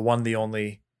the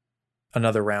only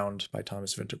Another Round by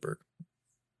Thomas Vinterberg.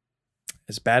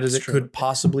 As bad as it could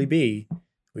possibly be,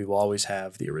 we will always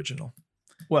have the original.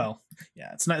 Well,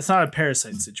 yeah, it's not a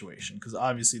Parasite situation, because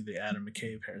obviously the Adam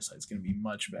McKay Parasite is going to be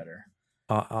much better.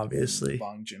 Obviously,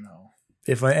 Bong Joon-ho.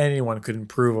 If anyone could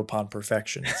improve upon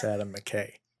perfection, it's Adam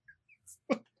McKay.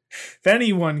 If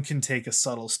anyone can take a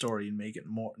subtle story and make it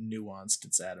more nuanced,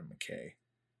 it's Adam McKay.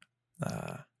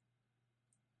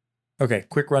 Okay,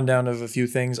 quick rundown of a few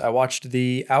things. I watched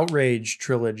the Outrage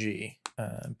trilogy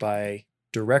by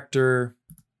director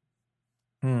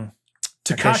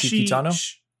Takeshi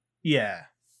Kitano. Yeah.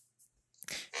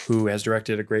 Who has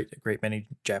directed a great many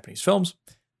Japanese films.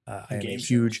 I am a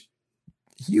huge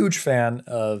fan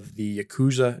of the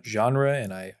Yakuza genre,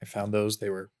 and I found those. They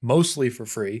were mostly for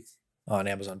free on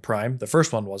Amazon Prime. The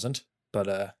first one wasn't,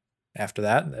 but after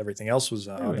that, everything else was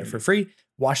on there for free.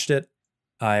 Watched it.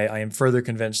 I am further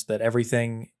convinced that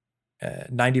everything,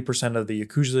 90% of the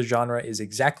Yakuza genre is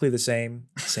exactly the same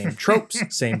tropes,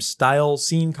 same style,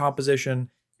 scene composition,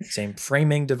 same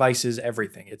framing devices,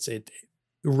 everything. It's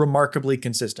remarkably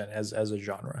consistent as a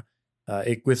genre,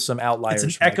 with some outliers.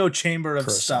 It's an echo chamber of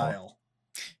style.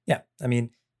 Yeah, I mean,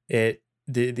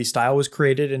 the style was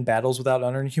created in Battles Without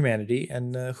Honor and Humanity,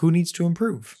 and who needs to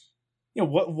improve?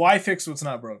 Why fix what's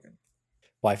not broken?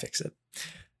 Why fix it?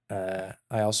 I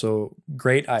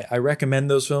recommend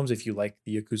those films if you like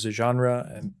the Yakuza genre,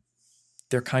 and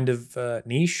they're kind of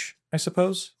niche, I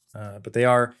suppose, but they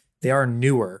are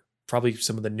newer. Probably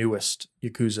some of the newest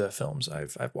Yakuza films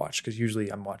I've watched, because usually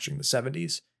I'm watching the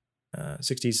 70s, 60s,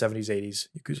 70s, 80s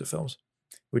Yakuza films,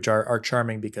 which are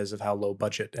charming because of how low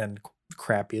budget and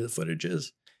crappy the footage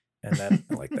is, and that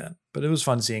I like that. But it was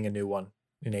fun seeing a new one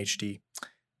in HD.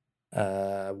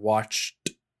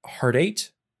 Watched Heart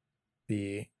 8,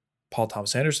 the Paul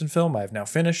Thomas Anderson film. I've now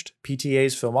finished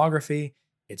PTA's filmography.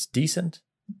 It's decent.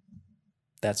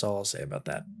 That's all I'll say about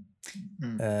that.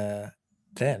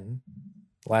 Then,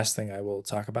 last thing I will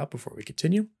talk about before we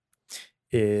continue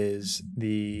is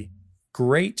the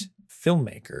great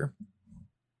filmmaker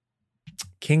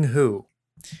King Hu.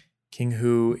 King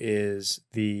Hu is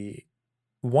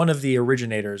one of the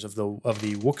originators of the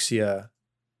wuxia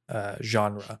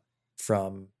genre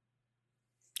from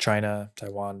China,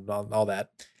 Taiwan, all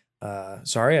that.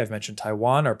 Sorry, I've mentioned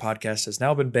Taiwan. Our podcast has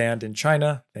now been banned in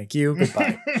China. Thank you.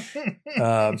 Goodbye.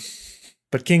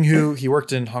 But King Hu, he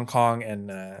worked in Hong Kong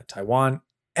and Taiwan.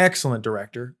 Excellent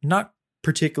director. Not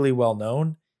particularly well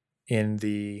known in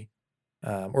the,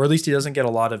 or at least he doesn't get a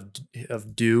lot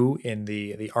of due in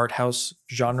the art house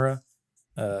genre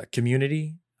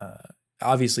community.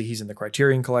 Obviously, he's in the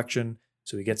Criterion Collection,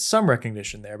 so he gets some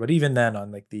recognition there. But even then,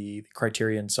 on like the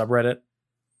Criterion subreddit,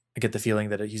 I get the feeling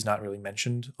that he's not really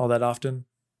mentioned all that often.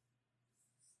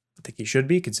 I think he should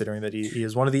be, considering that he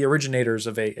is one of the originators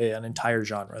of an entire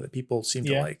genre that people seem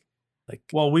to like.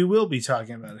 Well, we will be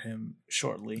talking about him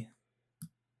shortly.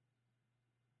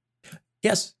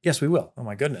 Yes, we will. Oh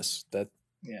my goodness,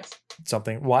 Yes.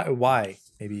 Something. Why?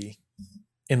 Maybe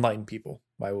enlighten people.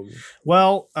 Why will we?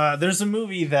 Well, there's a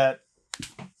movie that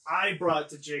I brought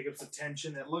to Jacob's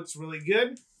attention that looks really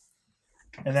good,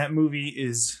 and that movie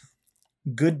is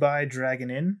Goodbye Dragon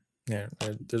Inn. Yeah,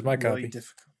 there's my copy. Really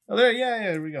difficult. Oh,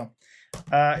 there we go.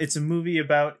 It's a movie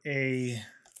about a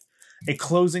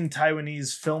closing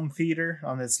Taiwanese film theater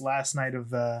on its last night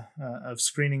of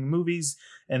screening movies,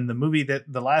 and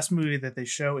the last movie that they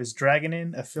show is Dragon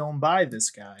Inn, a film by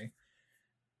this guy.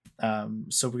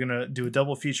 So we're gonna do a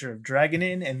double feature of Dragon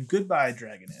Inn and Goodbye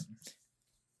Dragon Inn.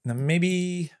 Now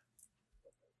maybe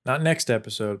not next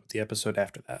episode, but the episode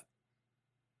after that.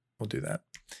 We'll do that.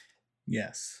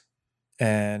 Yes.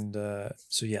 And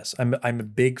so yes, I'm a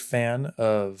big fan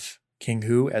of King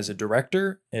Hu as a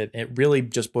director. It really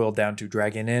just boiled down to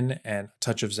Dragon Inn and A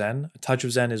Touch of Zen. A Touch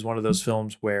of Zen is one of those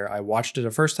films where I watched it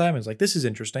the first time and was like, this is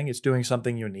interesting. It's doing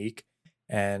something unique.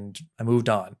 And I moved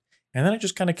on. And then I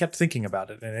just kind of kept thinking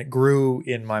about it, and it grew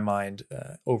in my mind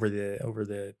over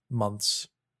the months,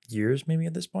 years, maybe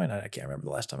at this point. I can't remember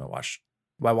the last time I watched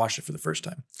it for the first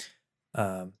time.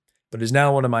 But it's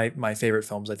now one of my favorite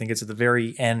films. I think it's at the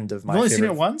very end of my. You've only favorite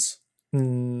seen it once?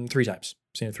 3 times.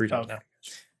 Seen it 3 times now.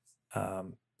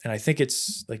 And I think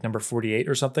it's like number 48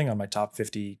 or something on my top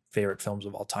 50 favorite films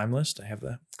of all time list. I have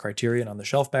the Criterion on the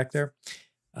shelf back there.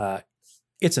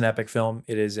 It's an epic film.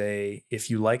 It is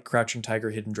if you like Crouching Tiger,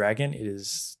 Hidden Dragon, it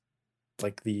is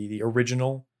like the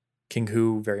original. King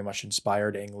Hu very much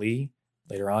inspired Ang Lee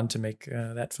later on to make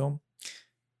that film.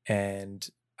 And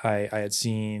I had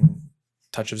seen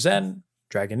Touch of Zen,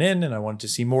 Dragon Inn, and I wanted to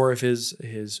see more of his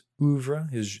oeuvre,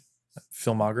 his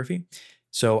filmography.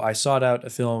 So I sought out a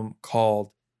film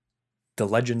called The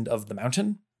Legend of the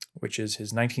Mountain, which is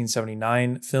his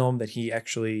 1979 film that he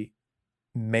actually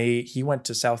he went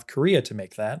to South Korea to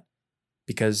make that,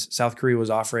 because South Korea was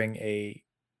the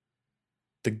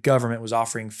government was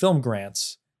offering film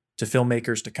grants to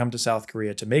filmmakers to come to South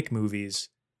Korea to make movies.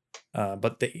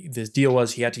 But the deal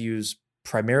was he had to use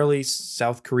primarily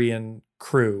South Korean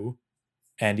crew,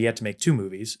 and he had to make 2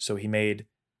 movies. So he made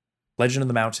Legend of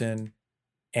the Mountain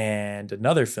and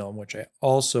another film, which I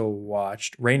also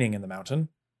watched, Raining in the Mountain.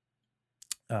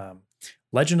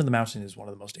 Legend of the Mountain is one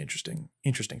of the most interesting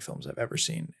films I've ever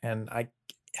seen. And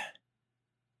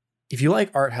if you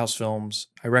like art house films,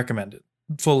 I recommend it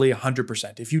fully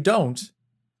 100%. If you don't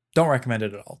recommend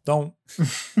it at all. Don't,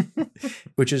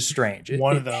 which is strange. It's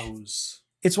one of those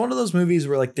movies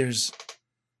where like there's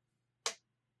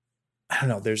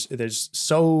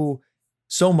so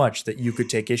much that you could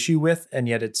take issue with, and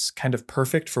yet it's kind of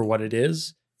perfect for what it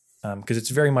is. Because it's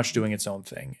very much doing its own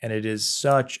thing. And it is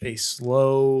such a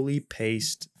slowly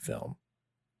paced film.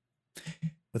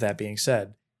 With that being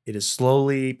said, it is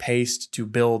slowly paced to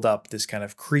build up this kind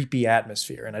of creepy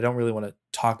atmosphere. And I don't really want to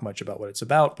talk much about what it's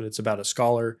about, but it's about a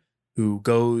scholar who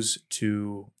goes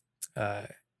to,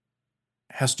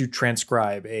 has to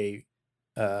transcribe a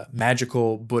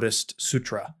magical Buddhist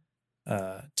sutra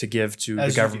to give to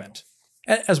the government,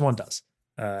 as one does.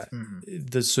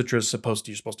 The sutra is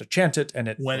you're supposed to chant it, and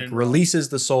it releases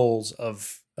the souls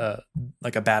of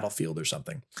like a battlefield or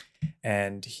something.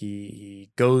 And he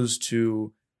goes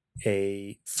to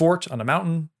a fort on a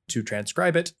mountain to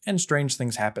transcribe it, and strange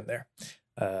things happen there.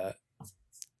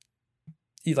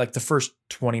 Like the first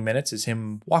 20 minutes is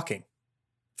him walking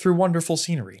through wonderful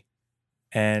scenery.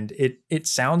 And it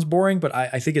sounds boring, but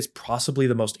I think it's possibly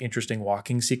the most interesting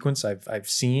walking sequence I've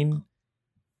seen.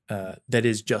 That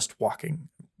is just walking,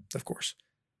 of course,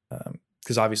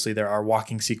 because obviously there are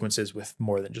walking sequences with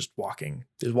more than just walking.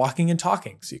 There's walking and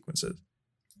talking sequences.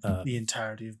 The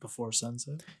entirety of Before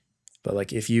Sunset. But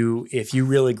like if you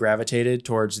really gravitated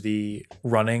towards the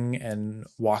running and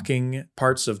walking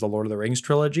parts of the Lord of the Rings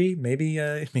trilogy, maybe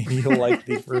you'll like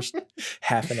the first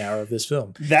half an hour of this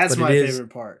film. That's my favorite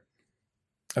part.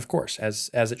 Of course, as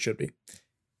it should be.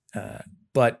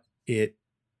 But it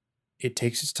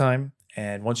takes its time.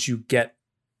 And once you get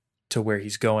to where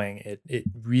he's going, it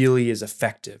really is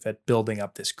effective at building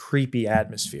up this creepy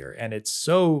atmosphere. And it's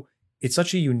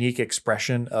such a unique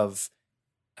expression of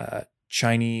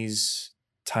Chinese,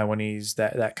 Taiwanese,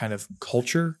 that kind of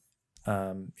culture.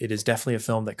 It is definitely a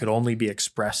film that could only be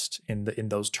expressed in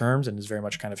those terms, and is very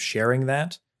much kind of sharing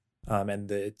that. I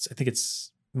think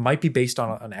it's might be based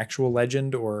on an actual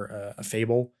legend or a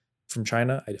fable from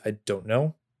China. I don't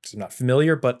know, because I'm not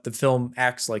familiar, but the film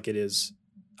acts like it is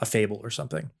a fable or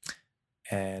something.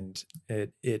 and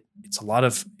it's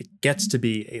it gets to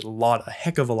be a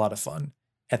heck of a lot of fun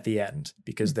at the end,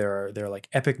 because there are like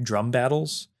epic drum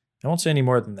battles. I won't say any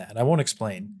more than that. I won't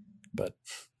explain, but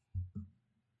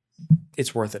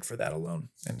it's worth it for that alone.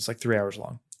 And it's like 3 hours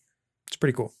long. It's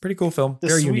pretty cool. Pretty cool film. The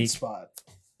Very sweet unique. spot.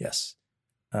 Yes.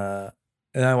 And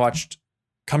I watched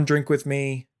Come Drink With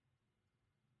Me,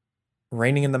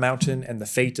 Raining in the Mountain, and The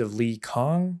Fate of Lee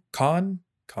Kong.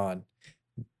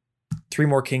 3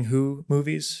 more King Hu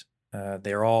movies.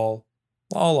 They're all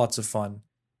lots of fun.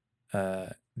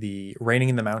 The Raining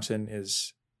in the Mountain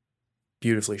is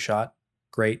beautifully shot.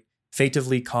 Great. Fate of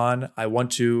Lee Khan.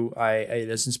 It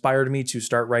has inspired me to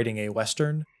start writing a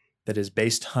Western that is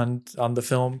based on the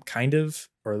film, kind of,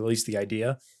 or at least the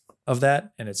idea of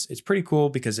that. And it's pretty cool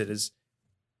because it's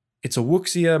a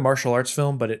wuxia martial arts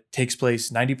film, but it takes place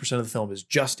 90% of the film is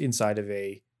just inside of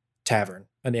a tavern,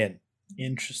 an inn.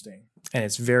 Interesting. And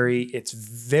it's very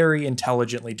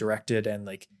intelligently directed, and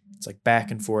like it's like back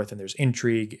and forth, and there's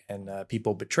intrigue and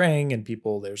people betraying and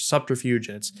there's subterfuge,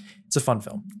 and it's a fun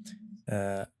film.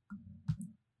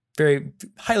 Very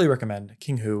highly recommend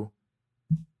King Hu.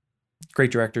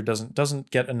 Great director,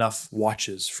 doesn't get enough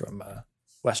watches from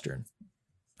Western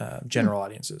general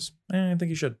audiences. I think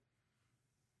you should.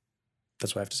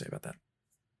 That's what I have to say about that.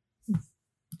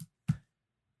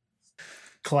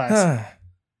 Classic.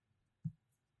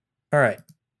 All right.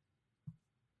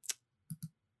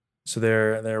 So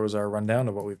there was our rundown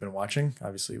of what we've been watching.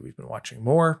 Obviously, we've been watching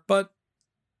more, but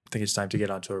I think it's time to get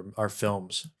onto our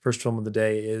films. First film of the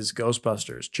day is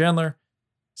Ghostbusters. Chandler,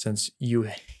 since you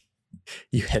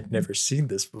had never seen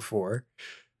this before,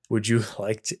 would you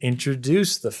like to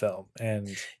introduce the film?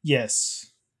 And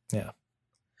yes. Yeah.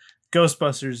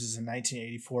 Ghostbusters is a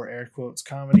 1984 air quotes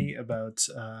comedy about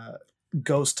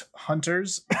ghost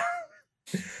hunters.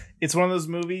 It's one of those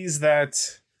movies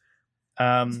that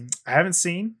I haven't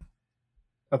seen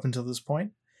up until this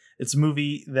point. It's a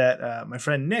movie that our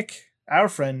friend Nick,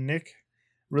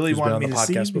 really wanted me to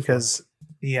see because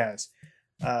he has.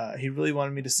 He really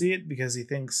wanted me to see it because he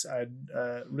thinks I'd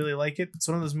really like it. It's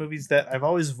one of those movies that I've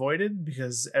always avoided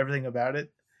because everything about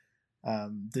it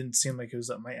didn't seem like it was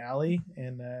up my alley.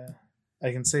 And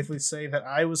I can safely say that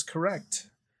I was correct.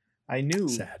 I knew.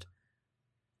 Sad.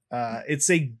 It's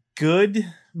a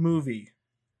good movie.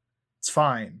 It's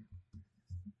fine.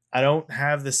 I don't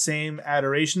have the same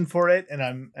adoration for it, and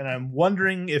I'm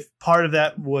wondering if part of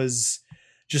that was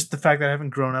just the fact that I haven't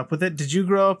grown up with it. Did you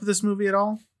grow up with this movie at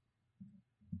all?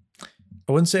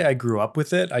 I wouldn't say I grew up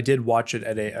with it. I did watch it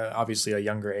at obviously a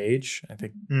younger age. I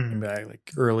think maybe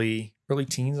like early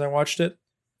teens I watched it.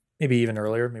 Maybe even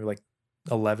earlier, maybe like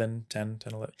 10,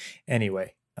 11.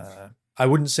 Anyway, I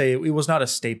wouldn't say it was not a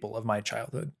staple of my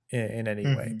childhood in any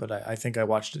way, but I think I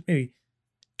watched it maybe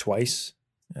twice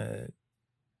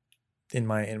in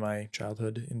my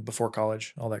childhood, before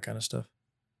college, all that kind of stuff.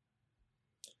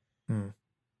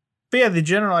 But yeah, the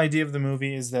general idea of the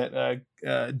movie is that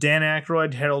Dan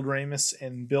Aykroyd, Harold Ramis,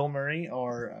 and Bill Murray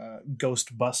are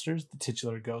Ghostbusters, the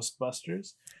titular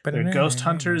Ghostbusters. They're ghost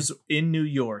hunters in New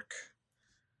York.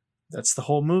 That's the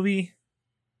whole movie.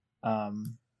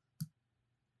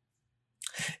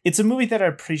 It's a movie that I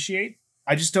appreciate.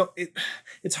 I just don't.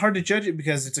 It's hard to judge it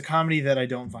because it's a comedy that I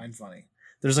don't find funny.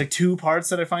 There's like 2 parts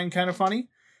that I find kind of funny,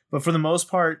 but for the most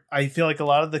part, I feel like a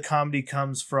lot of the comedy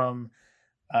comes from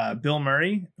Bill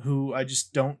Murray, who I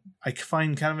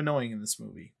find kind of annoying in this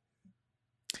movie.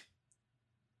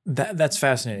 That's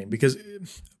fascinating because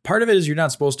part of it is you're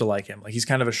not supposed to like him. Like he's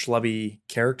kind of a schlubby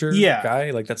character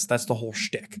guy. Like that's the whole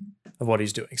shtick of what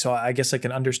he's doing. So I guess I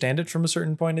can understand it from a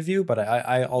certain point of view, but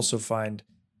I also find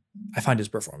his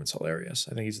performance hilarious.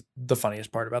 I think he's the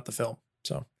funniest part about the film.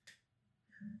 So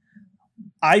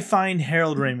I find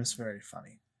Harold Ramis very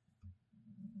funny.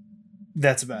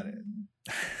 That's about it.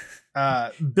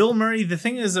 Bill Murray, the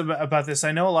thing is about this,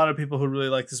 I know a lot of people who really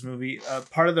like this movie.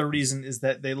 Part of the reason is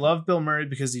that they love Bill Murray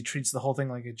because he treats the whole thing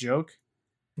like a joke.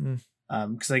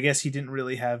 Because I guess he didn't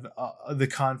really have the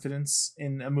confidence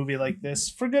in a movie like this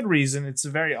for good reason. It's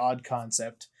a very odd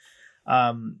concept.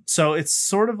 So it's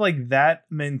sort of like that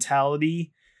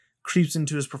mentality creeps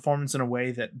into his performance in a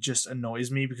way that just annoys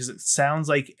me because it sounds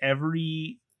like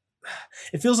it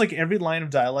feels like every line of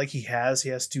dialogue he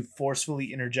has to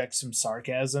forcefully interject some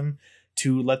sarcasm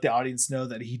to let the audience know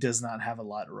that he does not have a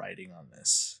lot of writing on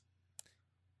this.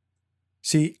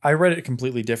 See, I read it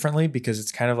completely differently because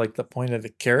it's kind of like the point of the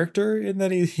character in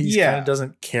that he kind of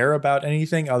doesn't care about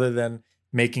anything other than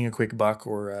making a quick buck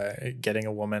or getting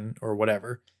a woman or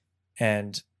whatever.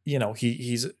 And,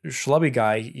 he's a schlubby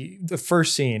guy. The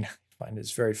first scene I find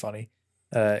is very funny.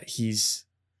 He's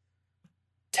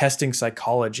testing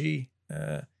psychology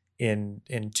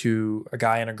into a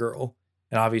guy and a girl.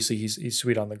 And obviously he's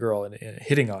sweet on the girl and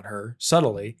hitting on her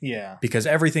subtly. Yeah. Because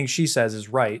everything she says is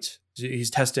right. He's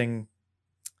testing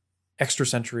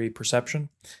extrasensory perception.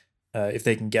 If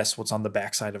they can guess what's on the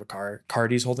backside of a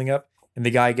card he's holding up. And the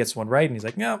guy gets one right and he's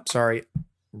like, no, sorry,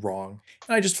 wrong.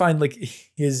 And I just find like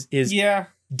his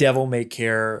devil may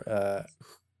care,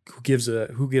 who gives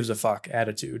a fuck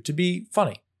attitude to be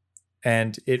funny.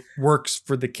 And it works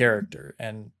for the character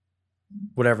and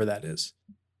whatever that is.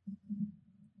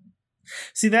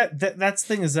 See, that's the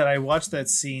thing, is that I watched that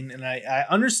scene and I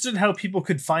understood how people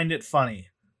could find it funny,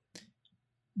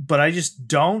 but I just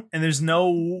don't. And there's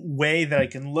no way that I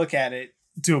can look at it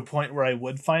to a point where I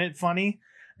would find it funny.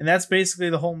 And that's basically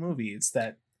the whole movie. It's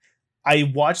that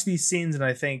I watch these scenes and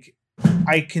I think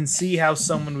I can see how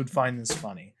someone would find this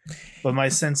funny, but my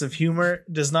sense of humor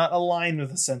does not align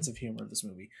with the sense of humor of this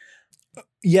movie.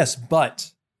 Yes,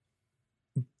 but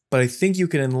I think you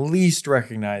can at least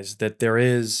recognize that there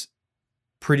is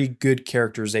pretty good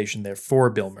characterization there for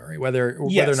Bill Murray, whether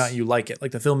or not you like it.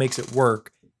 Like, the film makes it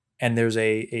work, and there's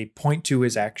a point to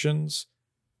his actions,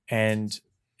 and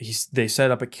they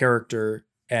set up a character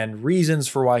and reasons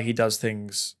for why he does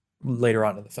things later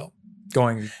on in the film,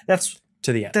 going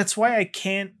to the end. That's why I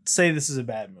can't say this is a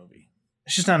bad movie.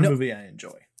 It's just not a movie I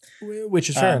enjoy. Which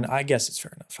is fair, and I guess it's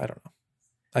fair enough. I don't know.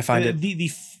 I find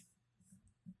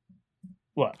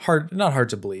what? Not hard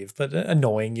to believe, but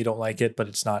annoying. You don't like it, but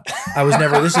it's not.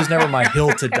 This was never my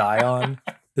hill to die on.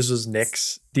 This was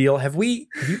Nick's deal. Have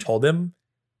you told him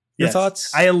your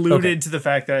thoughts? I alluded to the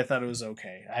fact that I thought it was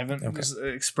okay. I haven't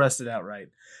expressed it outright.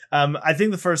 I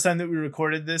think the first time that we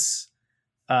recorded this,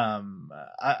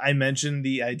 I mentioned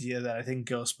the idea that I think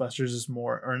Ghostbusters is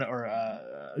more, or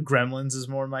Gremlins is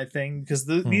more my thing, because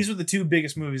these were the two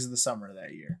biggest movies of the summer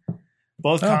that year.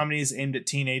 Both comedies aimed at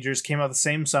teenagers, came out the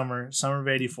same summer of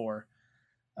 '84.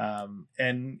 And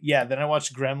then I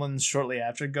watched Gremlins shortly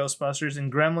after Ghostbusters,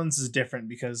 and Gremlins is different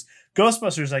because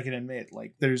Ghostbusters, I can admit,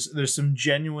 like there's some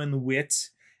genuine wit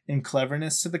and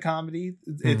cleverness to the comedy.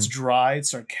 It's dry, it's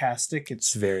sarcastic,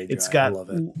 it's very dry. It's got, I love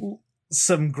it,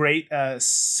 some great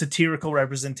satirical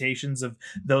representations of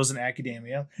those in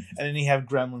academia, and then you have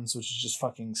Gremlins, which is just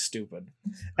fucking stupid.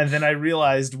 And then I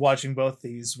realized, watching both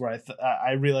these, where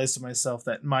I realized to myself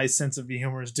that my sense of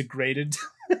humor is degraded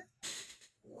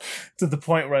to the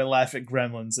point where I laugh at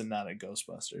Gremlins and not at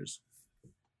Ghostbusters.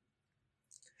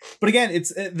 But again,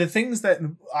 it's the things that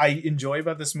I enjoy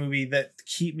about this movie that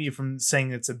keep me from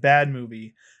saying it's a bad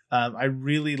movie. I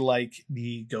really like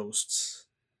the ghosts.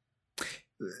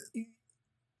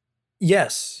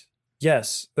 Yes.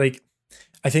 Like,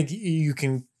 I think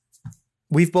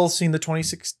we've both seen the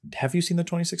 26. Have you seen the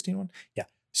 2016 one? Yeah.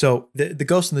 So the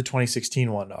ghosts in the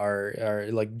 2016 one are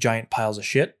like giant piles of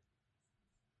shit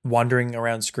wandering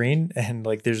around screen, and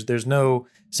like there's no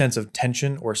sense of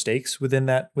tension or stakes within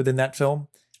that film.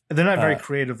 They're not very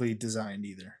creatively designed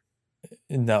either.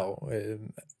 No.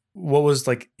 What was,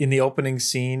 like, in the opening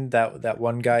scene, that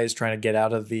one guy is trying to get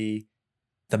out of the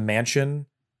mansion,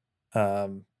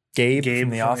 Gabe from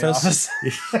The Office.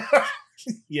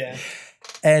 Yeah.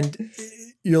 And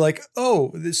you're like,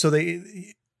 oh, so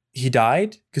he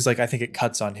died? Because, like, I think it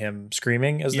cuts on him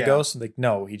screaming as the ghost. Like,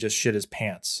 no, he just shit his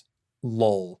pants.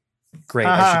 Lol. Great.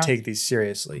 I should take these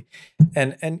seriously.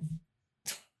 And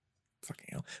fucking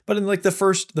hell. But in, like, the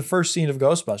first scene of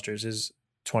Ghostbusters is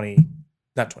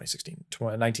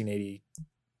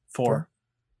 1984.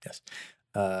 Yes.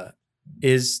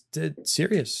 Is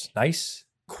serious, nice,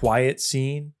 quiet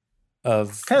scene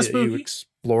of kind of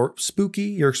spooky.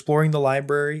 You're exploring the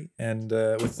library and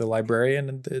with the librarian,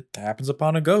 and it happens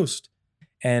upon a ghost.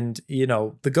 And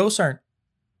the ghosts aren't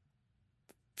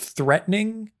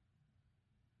threatening,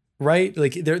 right?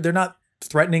 Like they're not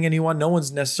threatening anyone. No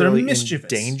one's necessarily in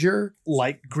danger,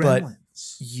 like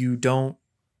Gremlins.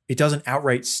 It doesn't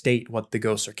outright state what the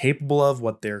ghosts are capable of,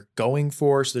 what they're going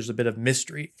for. So there's a bit of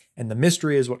mystery, and the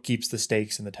mystery is what keeps the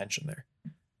stakes and the tension there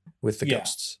with the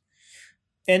ghosts.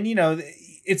 And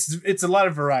it's a lot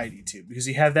of variety too, because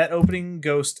you have that opening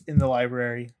ghost in the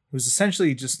library who's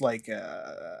essentially just like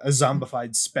a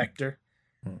zombified specter.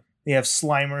 You have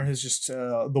Slimer, who's just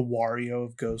the Wario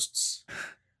of ghosts.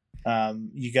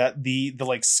 You got the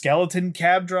like skeleton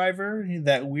cab driver,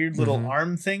 that weird little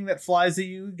arm thing that flies at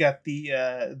you. You got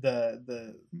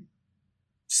the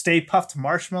Stay Puffed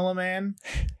Marshmallow Man,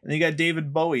 and you got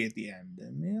David Bowie at the end,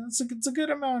 and it's a good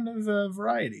amount of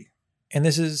variety. And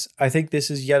I think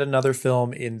this is yet another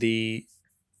film in the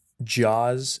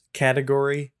Jaws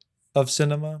category of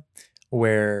cinema,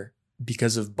 where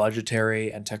because of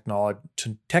budgetary and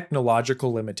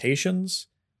technological limitations,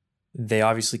 They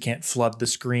obviously can't flood the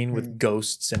screen with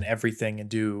ghosts and everything and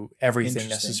do everything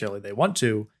necessarily they want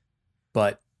to,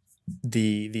 but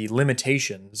the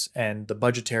limitations and the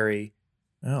budgetary.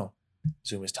 Oh,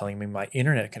 Zoom is telling me my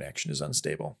internet connection is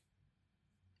unstable.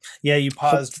 Yeah, you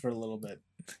paused for a little bit.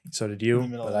 So did you,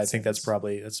 but I think that's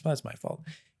my fault.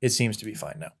 It seems to be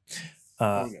fine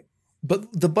now.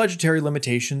 But the budgetary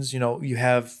limitations, you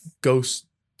have ghosts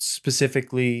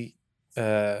specifically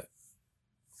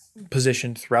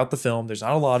positioned throughout the film. There's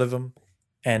not a lot of them,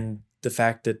 and the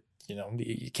fact that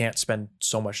you can't spend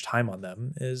so much time on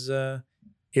them is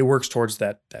it works towards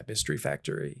that mystery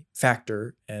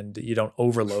factor, and you don't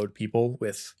overload people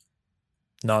with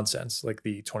nonsense like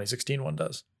the 2016 one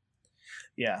does.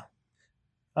 Yeah.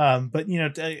 But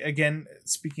again,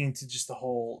 speaking to just the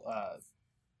whole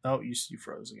you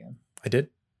froze again. I did.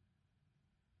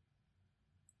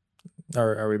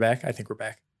 Are we back? I think we're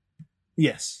back.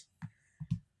 Yes.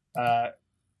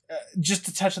 Just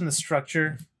to touch on the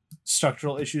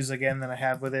structural issues again that I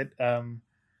have with it.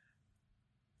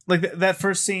 Like that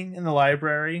first scene in the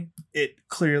library, it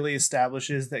clearly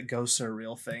establishes that ghosts are a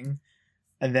real thing.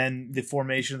 And then the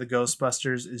formation of the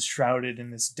Ghostbusters is shrouded in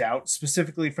this doubt,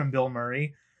 specifically from Bill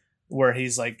Murray, where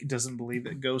he's like, doesn't believe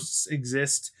that ghosts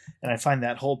exist. And I find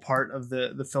that whole part of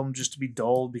the film just to be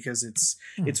dull because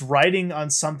it's writing on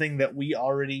something that we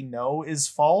already know is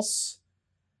false.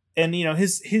 And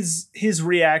his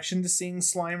reaction to seeing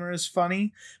Slimer is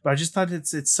funny, but I just thought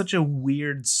it's such a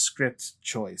weird script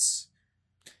choice.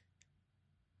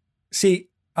 See,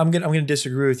 I'm gonna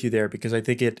disagree with you there because I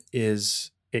think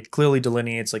it clearly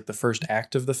delineates like the first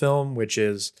act of the film, which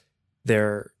is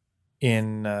they're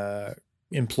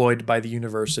employed by the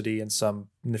university in some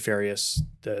nefarious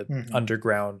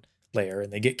underground layer,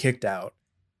 and they get kicked out.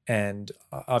 And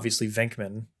obviously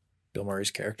Venkman, Bill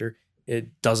Murray's character,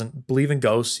 it doesn't believe in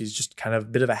ghosts. He's just kind of a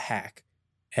bit of a hack.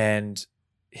 And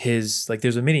there's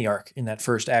a mini arc in that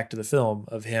first act of the film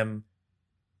of him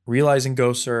realizing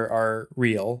ghosts are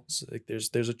real. So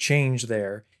there's a change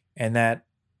there. And that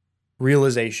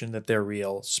realization that they're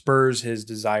real spurs his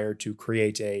desire to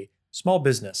create a small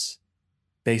business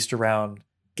based around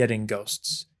getting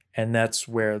ghosts. And that's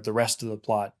where the rest of the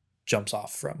plot jumps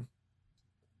off from.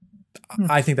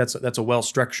 I think that's a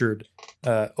well-structured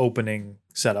opening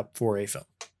setup for a film.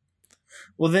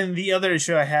 Well, then the other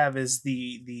issue I have is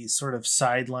the sort of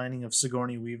sidelining of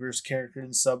Sigourney Weaver's character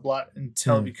and subplot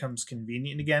until it becomes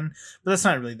convenient again. But that's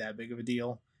not really that big of a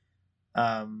deal.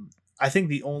 I think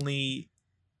the only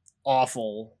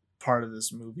awful part of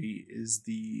this movie is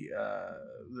the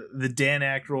Dan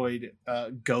Aykroyd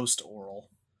ghost oral,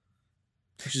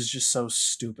 which is just so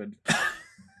stupid.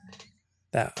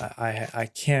 That I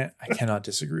cannot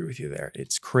disagree with you there.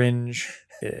 It's cringe.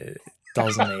 It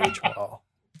doesn't age well.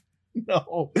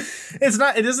 No, it's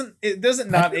not. It doesn't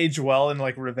not age well in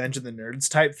like Revenge of the Nerds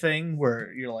type thing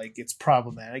where you're like it's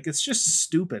problematic. It's just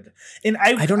stupid. And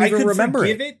I don't even remember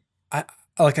it. I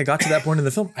got to that point in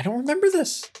the film. I don't remember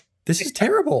this. This is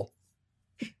terrible.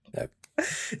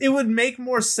 It would make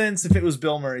more sense if it was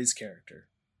Bill Murray's character.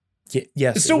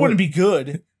 Yes, it still wouldn't be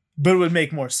good. But it would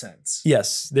make more sense.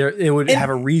 Yes, it would have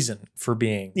a reason for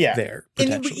being there.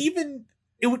 And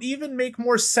it would even make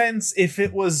more sense if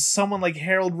it was someone like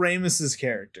Harold Ramis's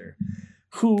character,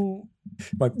 who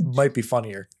might be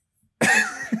funnier.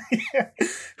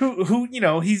 who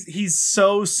he's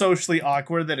so socially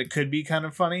awkward that it could be kind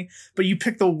of funny. But you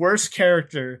pick the worst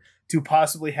character to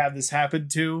possibly have this happen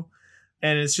to,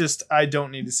 and it's just I don't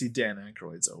need to see Dan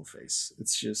Aykroyd's O-face.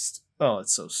 It's just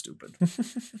it's so stupid.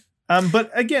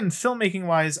 But again, filmmaking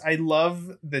wise, I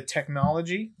love the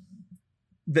technology,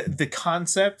 the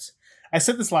concept. I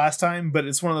said this last time, but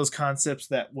it's one of those concepts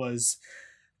that was,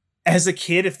 as a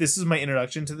kid, if this is my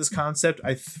introduction to this concept,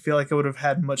 I feel like I would have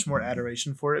had much more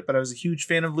adoration for it. But I was a huge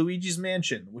fan of Luigi's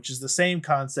Mansion, which is the same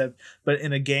concept, but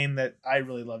in a game that I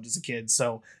really loved as a kid.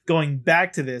 So going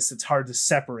back to this, it's hard to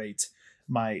separate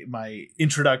my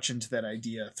introduction to that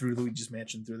idea through Luigi's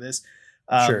Mansion through this.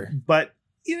 Sure. But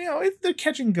if they're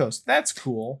catching ghosts, that's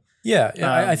cool. Yeah,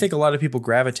 I think a lot of people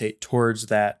gravitate towards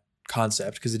that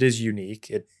concept because it is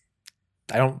unique.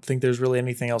 I don't think there's really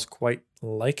anything else quite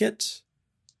like it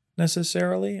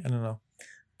necessarily. I don't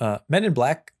know. Men in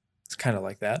Black is kind of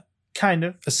like that. Kind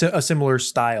of. A similar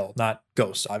style, not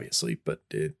ghosts, obviously, but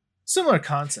similar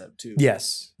concept too.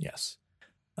 Yes.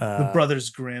 The Brothers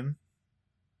Grimm.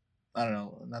 I don't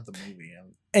know, not the movie.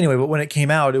 Anyway, but when it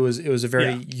came out, it was a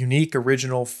very unique,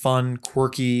 original, fun,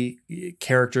 quirky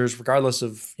characters, regardless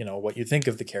of what you think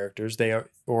of the characters. They are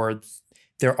or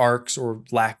their arcs or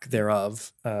lack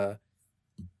thereof.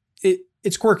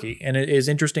 It's quirky and it is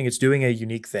interesting. It's doing a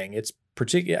unique thing. It's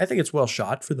particular. I think it's well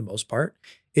shot for the most part.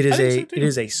 It is it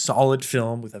is a solid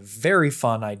film with a very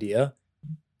fun idea,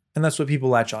 and that's what people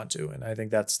latch onto. And I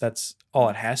think that's all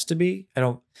it has to be. I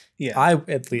don't. Yeah.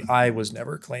 I was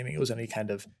never claiming it was any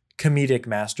kind of comedic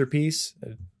masterpiece,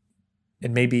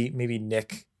 and maybe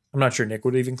Nick. I'm not sure Nick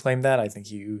would even claim that. I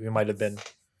think you might have been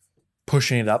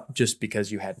pushing it up just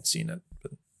because you hadn't seen it.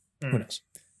 But who knows?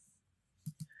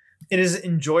 It is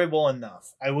enjoyable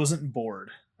enough. I wasn't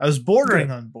bored. I was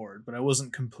bordering on bored, but I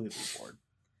wasn't completely bored.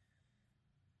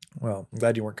 Well, I'm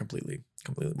glad you weren't completely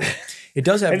bored. It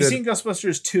does have. Have you seen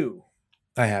Ghostbusters 2?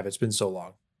 I have. It's been so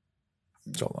long.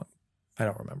 I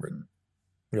don't remember it.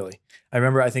 Really. I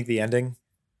remember, I think, the ending.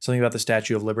 Something about the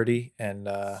Statue of Liberty and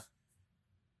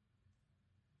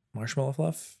Marshmallow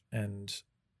Fluff and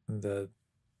the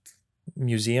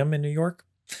museum in New York.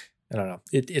 I don't know.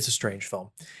 It's a strange film.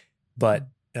 But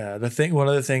one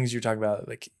of the things you're talking about,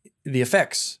 like the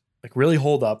effects, like really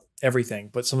hold up everything.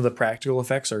 But some of the practical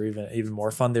effects are even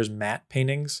more fun. There's matte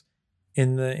paintings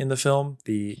in the film.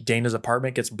 The Dana's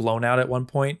apartment gets blown out at one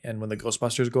point, and when the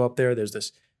Ghostbusters go up there, there's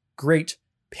this great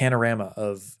panorama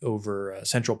over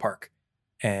Central Park,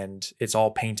 and it's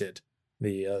all painted,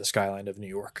 the skyline of New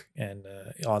York, and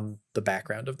on the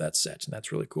background of that set, and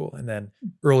that's really cool. And then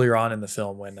earlier on in the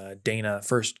film, when Dana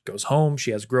first goes home,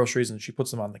 she has groceries and she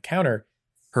puts them on the counter.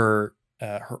 Her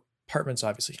apartment's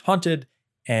obviously haunted,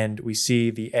 and we see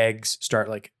the eggs start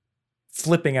like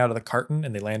flipping out of the carton,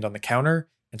 and they land on the counter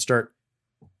and start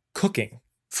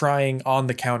frying on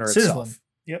the counter itself.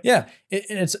 Yep. Yeah,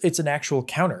 it's an actual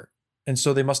counter. And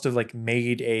so they must have like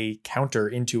made a counter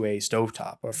into a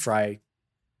stovetop, a fry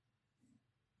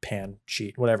pan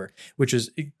sheet, whatever, which is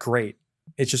great.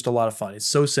 It's just a lot of fun. It's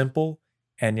so simple,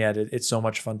 and yet it's so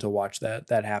much fun to watch that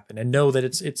happen and know that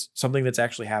it's something that's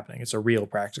actually happening. It's a real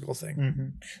practical thing. Mm-hmm.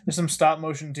 There's some stop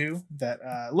motion too that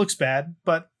looks bad,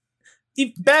 but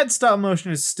bad stop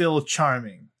motion is still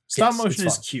charming. Stop motion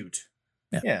is cute.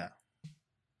 Yeah.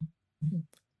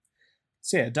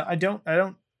 So yeah, I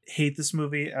don't hate this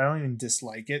movie. I don't even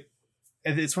dislike it.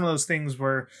 It's one of those things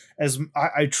where as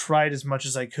I tried as much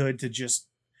as I could to just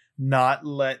not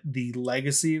let the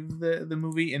legacy of the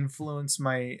movie influence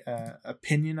my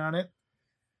opinion on it.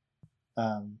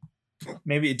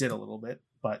 Maybe it did a little bit,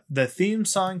 but the theme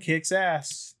song kicks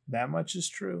ass. That much is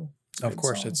true. Of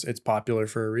course, it's popular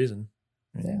for a reason.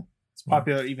 Yeah, it's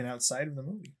popular even outside of the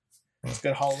movie. It's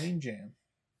got a Halloween jam.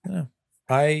 Yeah,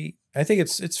 I think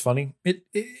it's funny.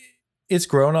 It's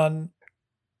grown on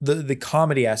the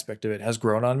comedy aspect of it has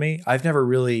grown on me. I've never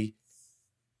really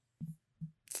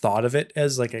thought of it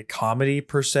as like a comedy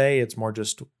per se. It's more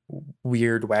just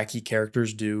weird, wacky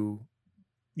characters do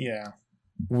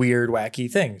weird, wacky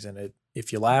things. And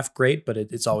if you laugh, great, but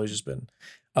it's always just been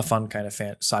a fun kind of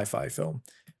sci-fi film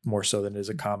more so than it is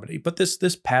a comedy. But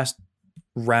this past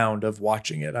round of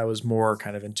watching it, I was more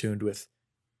kind of in tune with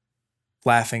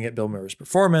laughing at Bill Murray's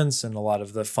performance and a lot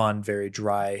of the fun, very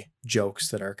dry jokes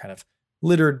that are kind of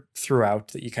littered throughout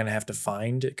that you kind of have to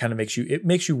find. It kind of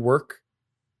makes you work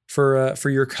for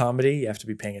your comedy. You have to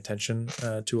be paying attention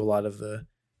to a lot of the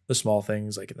small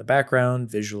things like in the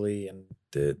background, visually, and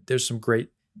there's some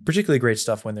particularly great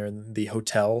stuff when they're in the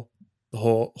hotel, the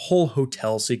whole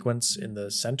hotel sequence in the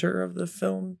center of the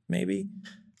film, maybe.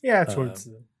 Yeah, towards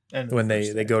the end. When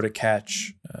they go to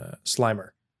catch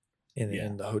Slimer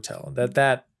in the hotel.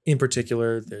 That in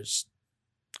particular, there's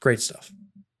great stuff.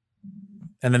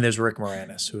 And then there's Rick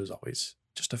Moranis, who is always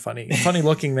just a funny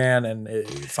looking man and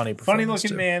funny performance. Funny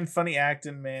looking man, funny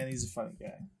acting man. He's a funny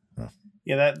guy. Huh.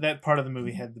 Yeah, that part of the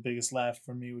movie had the biggest laugh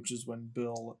for me, which is when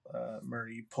Bill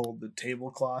Murray pulled the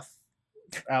tablecloth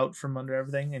out from under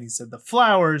everything, and he said the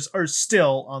flowers are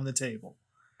still on the table.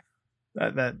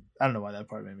 That I don't know why that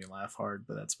part made me laugh hard,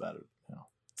 but that's about it.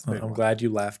 I'm glad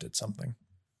you laughed at something.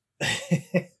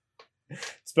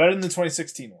 It's better than the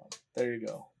 2016 one. There you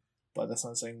go. But that's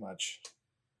not saying much.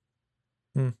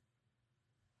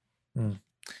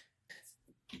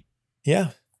 Yeah.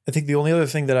 I think the only other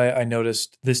thing that I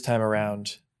noticed this time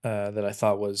around that I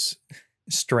thought was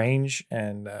strange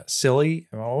and silly,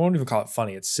 I won't even call it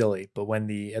funny, it's silly, but when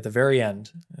at the very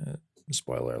end,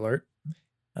 spoiler alert,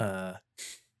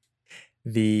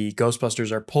 the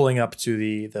Ghostbusters are pulling up to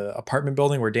the apartment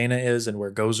building where Dana is and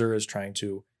where Gozer is trying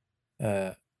to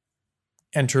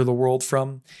enter the world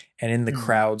from. And in the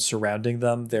crowd surrounding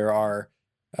them, there are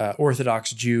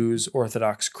Orthodox Jews,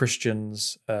 Orthodox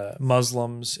Christians,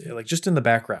 Muslims, like just in the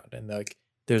background. And like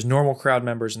there's normal crowd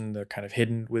members and they're kind of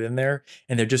hidden within there.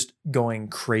 And they're just going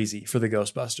crazy for the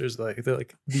Ghostbusters. They're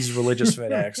like these religious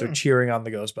fanatics are cheering on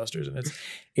the Ghostbusters. And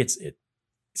it's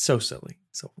so silly.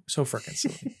 So freaking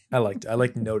silly. I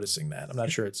liked noticing that. I'm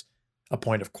not sure it's a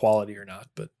point of quality or not,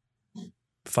 but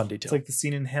fun detail. It's like the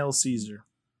scene in Hail Caesar.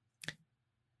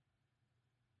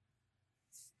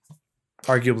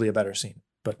 Arguably a better scene,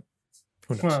 but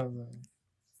who knows? Well,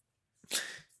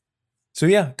 So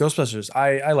yeah, Ghostbusters.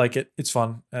 I like it. It's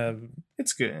fun.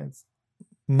 it's good.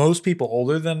 Most people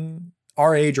older than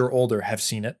our age or older have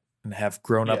seen it and have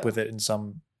grown up Yeah. with it in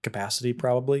some capacity,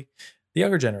 probably. The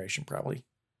younger generation probably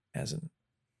hasn't.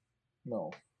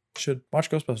 No. Should watch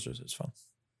Ghostbusters. It's fun.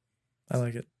 I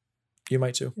like it. You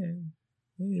might too. Yeah,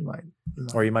 you might.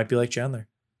 Or you might be like Chandler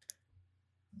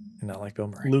and not like Bill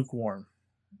Murray. Lukewarm.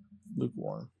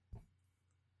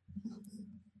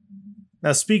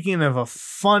 Now, speaking of a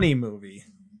funny movie,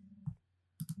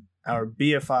 our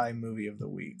BFI movie of the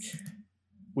week.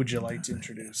 Would you like to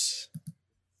introduce?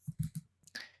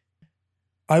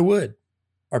 I would.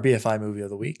 Our BFI movie of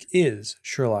the week is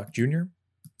Sherlock Jr.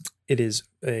 It is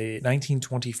a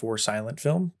 1924 silent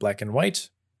film, black and white,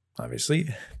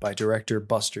 obviously, by director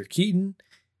Buster Keaton.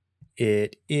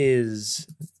 It is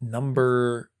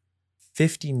number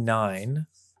 59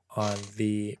 on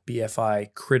the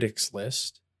BFI critics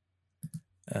list.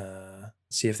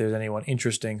 See if there's anyone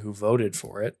interesting who voted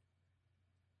for it.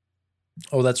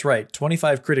 Oh, that's right.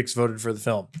 25 critics voted for the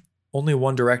film. Only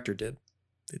one director did.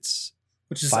 It's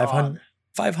Which is 500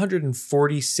 odd.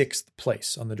 546th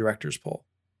place on the director's poll.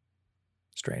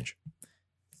 Strange.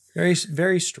 Very,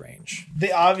 very strange.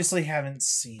 They obviously haven't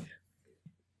seen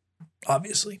it.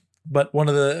 Obviously. But one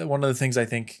of the things I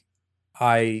think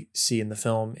I see in the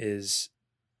film is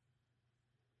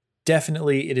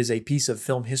definitely it is a piece of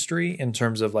film history in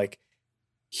terms of like,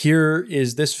 here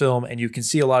is this film, and you can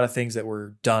see a lot of things that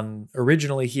were done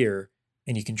originally here,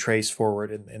 and you can trace forward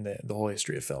in the whole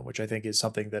history of film, which I think is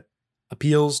something that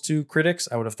appeals to critics.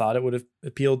 I would have thought it would have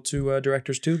appealed to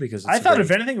directors too, because I thought,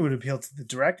 if anything, it would appeal to the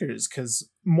directors, because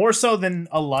more so than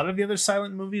a lot of the other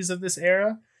silent movies of this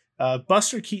era,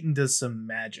 Buster Keaton does some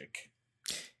magic.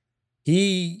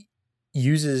 he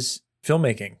uses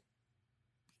filmmaking,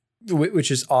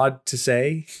 which is odd to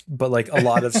say, but like a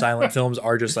lot of silent films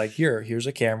are just like, here's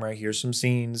a camera, here's some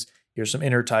scenes, here's some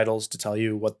intertitles to tell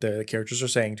you what the characters are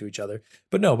saying to each other.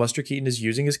 But no, Buster Keaton is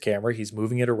using his camera, he's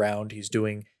moving it around, he's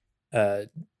doing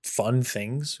fun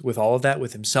things with all of that,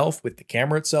 with himself, with the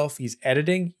camera itself. He's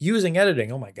using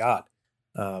editing. Oh my God.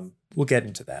 We'll get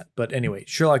into that. But anyway,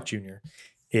 Sherlock Jr.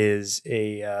 is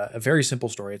a very simple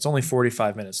story. It's only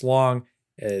 45 minutes long,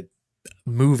 a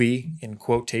movie in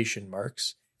quotation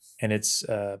marks. And it's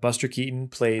Buster Keaton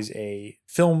plays a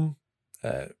film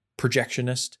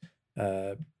projectionist,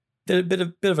 a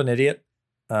bit of an idiot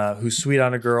who's sweet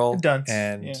on a girl. Dunce,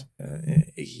 And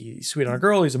he's sweet on a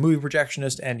girl. He's a movie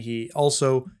projectionist, and he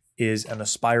also is an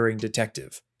aspiring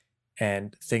detective.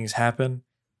 And things happen,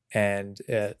 and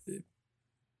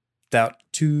about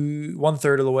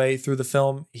 1/3 of the way through the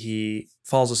film, he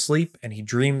falls asleep, and he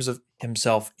dreams of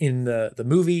himself in the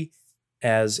movie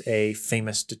as a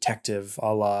famous detective,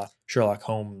 a la Sherlock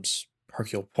Holmes,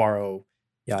 Hercule Poirot,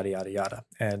 yada, yada, yada.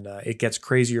 And it gets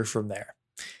crazier from there.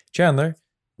 Chandler,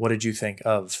 what did you think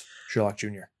of Sherlock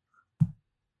Jr.?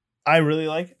 I really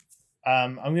like it.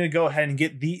 I'm going to go ahead and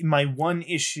get my one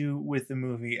issue with the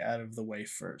movie out of the way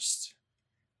first.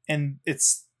 And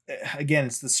it's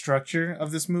the structure of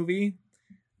this movie,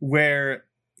 where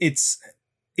it's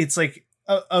like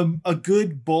a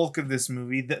good bulk of this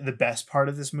movie, the best part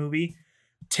of this movie,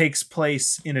 takes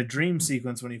place in a dream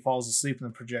sequence when he falls asleep in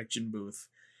the projection booth.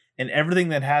 And everything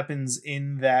that happens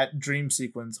in that dream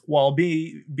sequence, while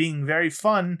being very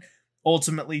fun,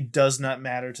 ultimately does not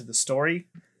matter to the story,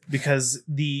 because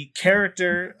the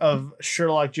character of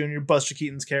Sherlock Jr., Buster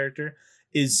Keaton's character,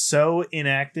 is so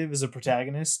inactive as a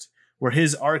protagonist, where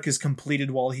his arc is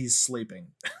completed while he's sleeping.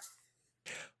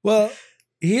 Well,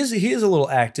 he is a little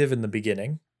active in the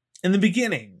beginning. In the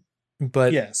beginning,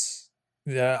 But yes.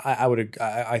 yeah,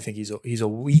 I think he's a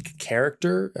weak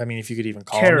character. I mean, if you could even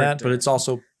call him that, but it's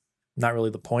also not really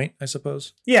the point, I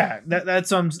suppose. Yeah,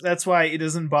 that's why it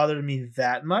doesn't bother me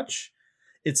that much.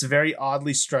 It's very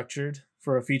oddly structured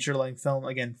for a feature-length film.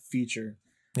 Again,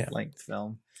 feature-length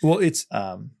film. Well, it's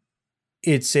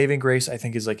saving grace, I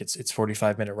think, is like its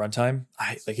 45-minute runtime.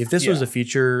 If this was a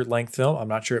feature-length film, I'm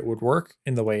not sure it would work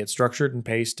in the way it's structured and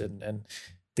paced and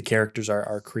the characters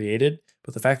are created.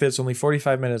 But the fact that it's only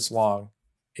 45 minutes long,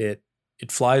 it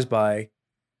flies by,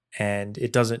 and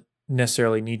it doesn't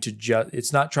necessarily need to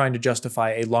it's not trying to justify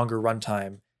a longer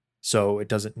runtime, so it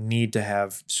doesn't need to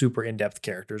have super in-depth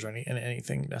characters or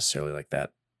anything necessarily like that.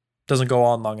 It doesn't go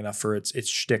on long enough for its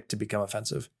shtick to become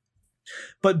offensive.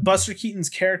 But Buster Keaton's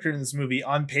character in this movie,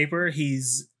 on paper,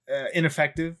 he's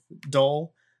ineffective,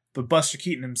 dull, But Buster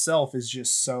Keaton himself is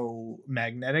just so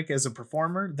magnetic as a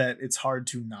performer that it's hard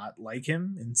to not like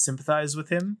him and sympathize with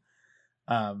him.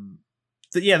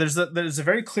 There's a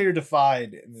very clear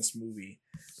divide in this movie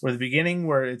where the beginning,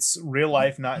 where it's real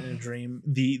life, not in a dream,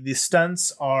 the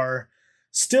stunts are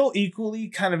still equally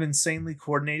kind of insanely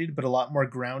coordinated, but a lot more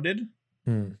grounded.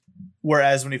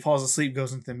 Whereas when he falls asleep,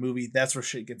 goes into the movie, that's where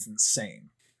shit gets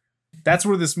insane. That's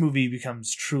where this movie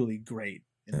becomes truly great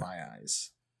in my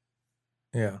eyes.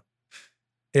 Yeah.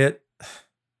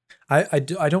 I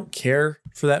don't care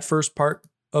for that first part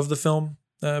of the film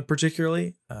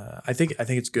particularly. I think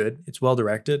it's good. It's well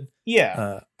directed.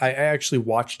 Yeah. I actually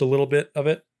watched a little bit of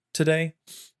it today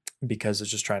because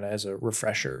it's just trying to, as a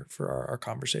refresher for our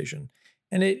conversation.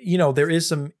 And there is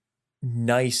some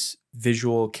nice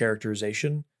visual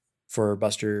characterization for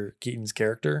Buster Keaton's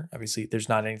character. Obviously, there's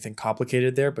not anything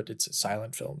complicated there, but it's a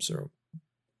silent film, so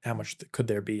how much could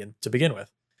there be to begin with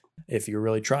if you're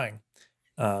really trying?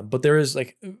 But there is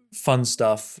like fun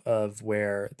stuff of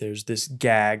where there's this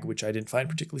gag, which I didn't find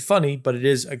particularly funny, but it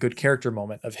is a good character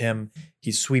moment of him.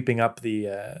 He's sweeping up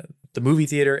the movie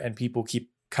theater and people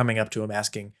keep coming up to him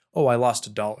asking, "Oh, I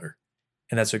lost $1."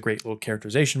 And that's a great little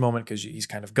characterization moment because he's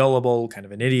kind of gullible, kind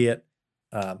of an idiot,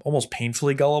 almost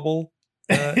painfully gullible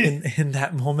in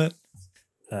that moment.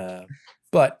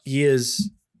 But he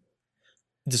is,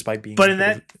 despite being...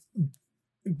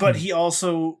 But he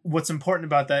also, what's important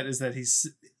about that is that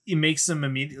he makes him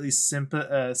immediately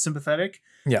sympathetic,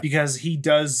 because he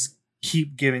does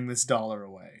keep giving this $1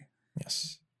 away.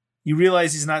 Yes. You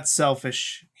realize he's not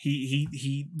selfish.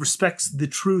 He respects the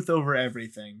truth over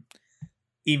everything,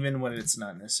 even when it's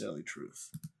not necessarily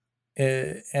truth.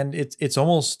 And it's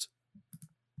almost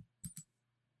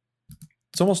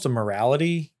a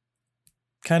morality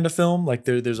kind of film. Like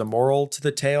there's a moral to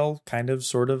the tale, kind of,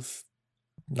 sort of.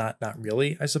 Not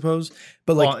really, I suppose,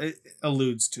 but like it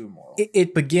alludes to a moral.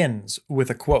 It begins with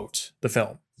a quote. The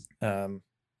film,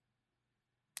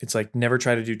 it's like never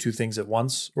try to do two things at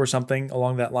once or something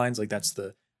along that lines. Like that's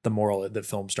the moral the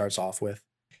film starts off with.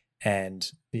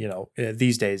 And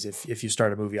these days, if you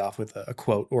start a movie off with a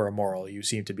quote or a moral, you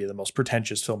seem to be the most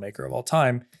pretentious filmmaker of all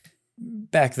time.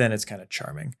 Back then, it's kind of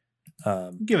charming.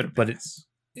 Give it a pass. But it's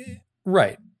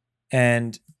right,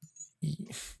 and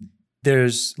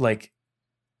there's like.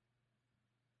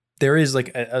 There is like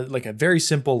a very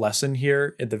simple lesson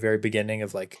here at the very beginning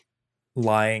of like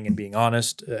lying and being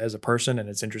honest as a person. And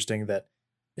it's interesting that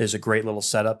there's a great little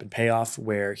setup and payoff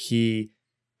where he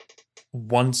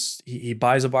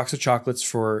buys a box of chocolates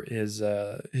for his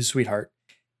sweetheart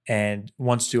and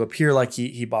wants to appear like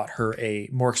he bought her a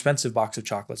more expensive box of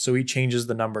chocolates. So he changes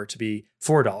the number to be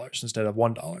 $4 instead of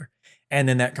 $1. And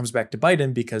then that comes back to bite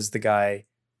him because the guy,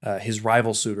 his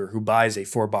rival suitor who buys a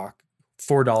 $4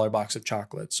 box of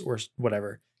chocolates or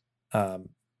whatever,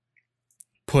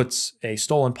 puts a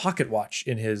stolen pocket watch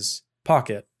in his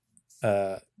pocket,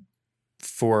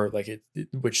 for like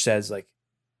which says like,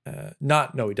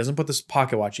 he doesn't put this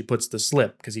pocket watch. He puts the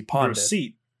slip because he pawned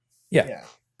receipt. Yeah.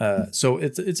 So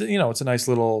it's it's a nice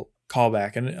little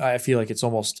callback, and I feel like it's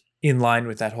almost in line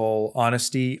with that whole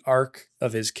honesty arc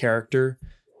of his character.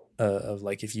 Of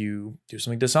like, if you do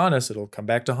something dishonest, it'll come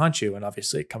back to haunt you. And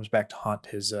obviously it comes back to haunt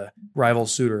his rival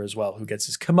suitor as well, who gets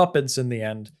his comeuppance in the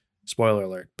end. Spoiler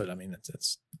alert. But I mean,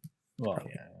 it's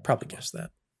probably guessed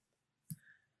that.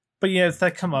 But yeah, it's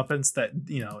that comeuppance that,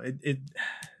 it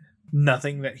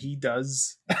nothing that he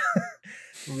does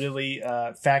really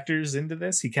factors into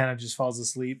this. He kind of just falls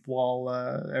asleep while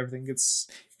everything gets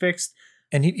fixed.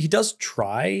 And he does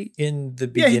try in the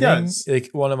beginning. Yeah, he does. Like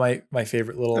one of my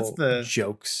favorite little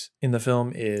jokes in the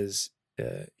film is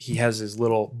he has his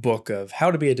little book of how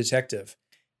to be a detective.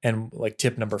 And like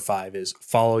tip number 5 is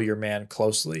follow your man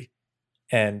closely.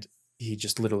 And he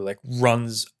just literally like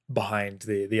runs behind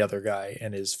the other guy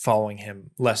and is following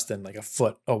him less than like a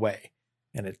foot away.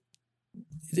 And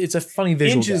it's a funny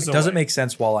visual. It doesn't make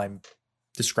sense while I'm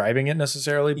describing it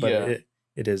necessarily, but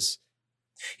it is.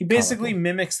 He basically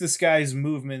mimics this guy's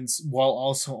movements while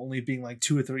also only being like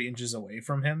 2 or 3 inches away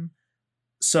from him.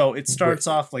 So it starts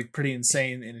off like pretty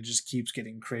insane and it just keeps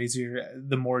getting crazier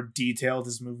the more detailed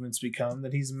his movements become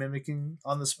that he's mimicking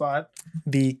on the spot.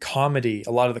 A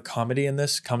lot of the comedy in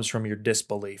this comes from your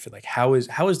disbelief and like how is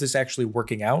this actually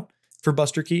working out for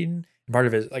Buster Keaton? And part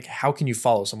of it is like, how can you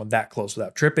follow someone that close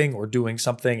without tripping or doing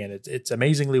something? And it's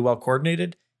amazingly well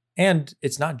coordinated. And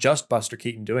it's not just Buster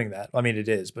Keaton doing that. I mean, it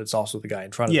is, but it's also the guy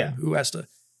in front of him who has to,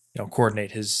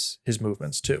 coordinate his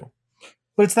movements too.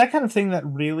 But it's that kind of thing that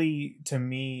really, to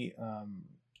me,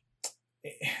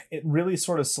 it really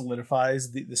sort of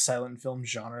solidifies the silent film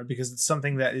genre because it's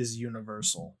something that is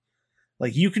universal.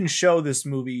 Like, you can show this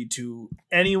movie to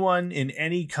anyone in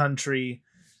any country,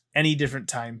 any different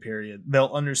time period. They'll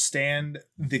understand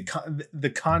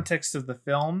the context of the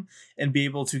film and be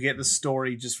able to get the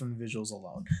story just from the visuals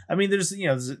alone. I mean, there's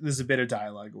a bit of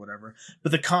dialogue or whatever,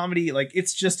 but the comedy, like,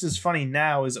 it's just as funny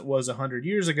now as it was 100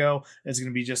 years ago. It's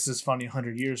going to be just as funny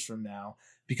 100 years from now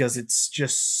because it's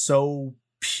just so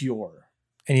pure.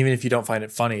 And even if you don't find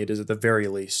it funny, it is at the very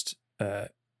least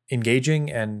engaging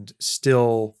and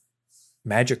still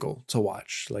magical to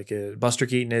watch. Like, Buster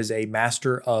Keaton is a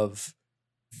master of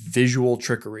visual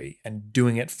trickery and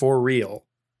doing it for real,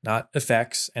 not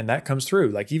effects, and that comes through.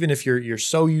 Like, even if you're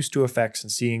so used to effects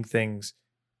and seeing things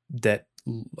that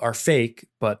are fake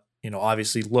but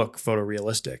obviously look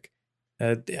photorealistic,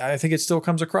 I think it still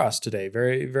comes across today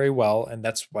very, very well. And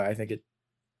that's why I think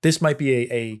this might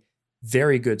be a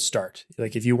very good start.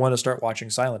 Like, if you want to start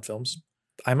watching silent films,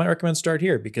 I might recommend start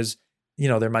here because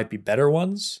there might be better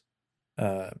ones,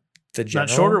 not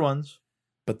shorter ones,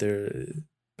 but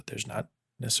there's not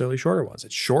necessarily shorter ones.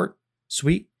 It's short,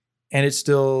 sweet, and it's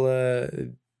still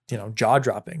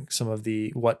jaw-dropping, some of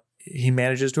what he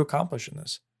manages to accomplish in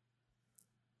this.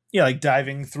 Yeah, like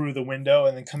diving through the window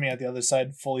and then coming out the other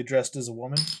side fully dressed as a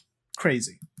woman.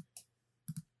 Crazy.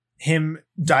 Him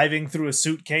diving through a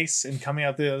suitcase and coming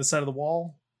out the other side of the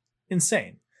wall.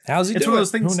 Insane. How's he doing? It's one of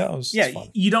those things. Who knows? Yeah,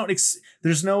 you don't.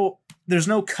 There's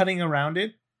no cutting around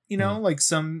it. Like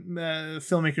some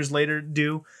filmmakers later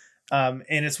do. And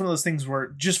it's one of those things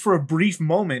where just for a brief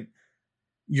moment,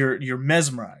 you're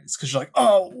mesmerized because you're like,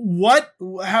 oh, what?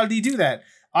 How did he do that?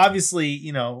 Obviously,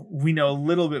 we know a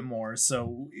little bit more,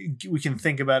 so we can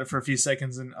think about it for a few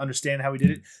seconds and understand how he did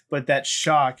it. But that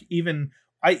shock, even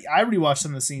I rewatched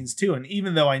some of the scenes too, and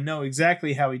even though I know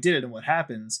exactly how he did it and what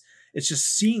happens, it's just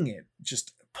seeing it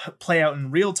just play out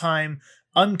in real time,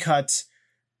 uncut.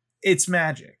 It's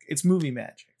magic. It's movie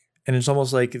magic. And it's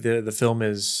almost like the film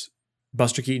is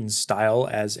Buster Keaton's style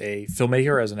as a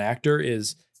filmmaker, as an actor,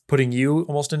 is putting you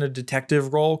almost in a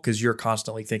detective role because you're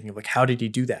constantly thinking of like, how did he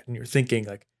do that? And you're thinking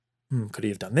like, could he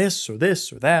have done this or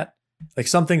that? Like,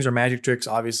 some things are magic tricks,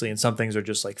 obviously, and some things are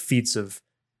just like feats of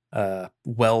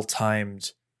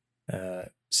well-timed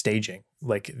staging.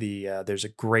 Like there's a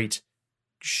great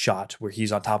shot where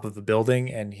he's on top of the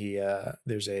building and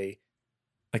there's an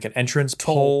entrance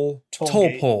toll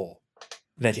pole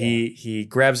that he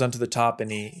grabs onto the top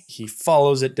and he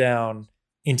follows it down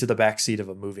into the back seat of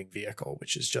a moving vehicle,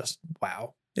 which is just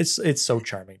wow. It's so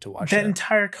charming to watch. That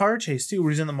entire car chase too,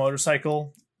 where he's on the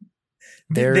motorcycle.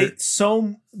 It's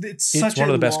one of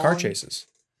the best car chases.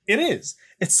 It is.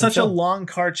 It's such a long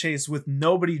car chase with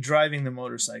nobody driving the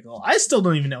motorcycle. I still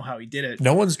don't even know how he did it.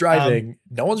 No one's driving.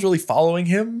 No one's really following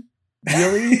him,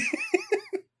 really.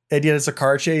 And yet it's a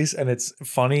car chase and it's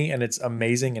funny and it's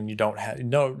amazing and you don't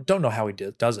know how he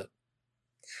does it.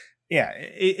 Yeah,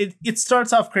 it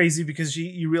starts off crazy because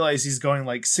you realize he's going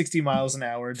like 60 miles an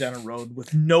hour down a road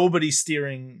with nobody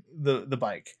steering the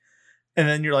bike. And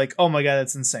then you're like, oh my God,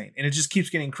 that's insane. And it just keeps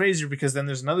getting crazier because then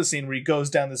there's another scene where he goes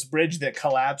down this bridge that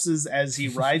collapses as he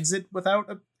rides it without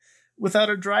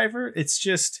a driver. It's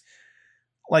just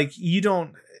like,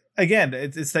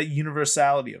 it's that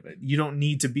universality of it. You don't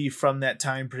need to be from that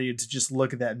time period to just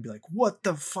look at that and be like, what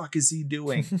the fuck is he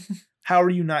doing? How are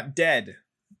you not dead?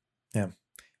 Yeah.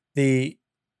 If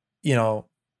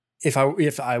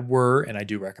I were, and I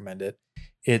do recommend it,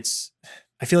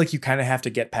 I feel like you kind of have to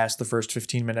get past the first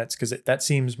 15 minutes because that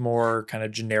seems more kind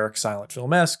of generic silent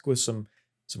film-esque with some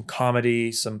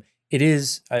comedy, it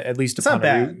is at least it's not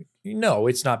bad. No,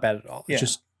 it's not bad at all. Yeah. It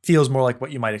just feels more like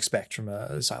what you might expect from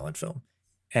a silent film.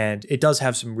 And it does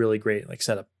have some really great like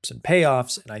setups and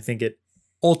payoffs. And I think it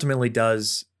ultimately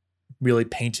does really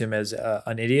paint him as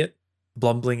an idiot,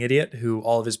 blumbling idiot who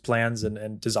all of his plans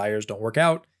and desires don't work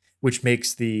out, which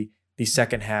makes the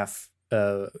second half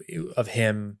of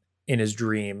him in his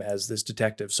dream as this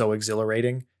detective so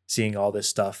exhilarating, seeing all this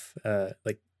stuff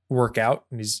like work out,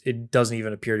 and it doesn't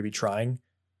even appear to be trying.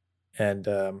 And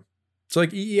so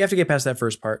like you have to get past that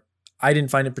first part. I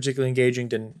didn't find it particularly engaging,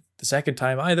 didn't the second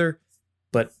time either,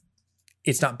 but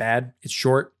it's not bad. It's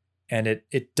short, and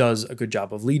it does a good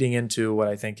job of leading into what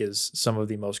I think is some of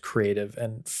the most creative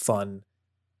and fun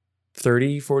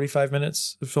 45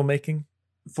 minutes of filmmaking.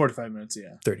 45 minutes,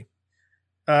 yeah. 30.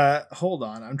 Hold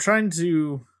on. I'm trying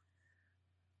to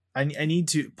I need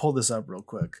to pull this up real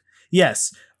quick.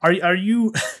 Yes. Are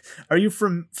you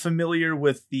familiar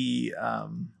with the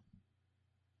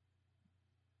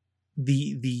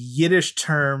Yiddish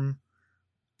term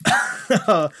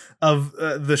of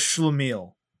the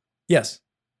schlemiel? Yes.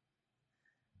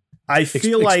 I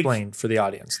feel like explain for the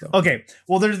audience though. Okay.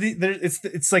 Well,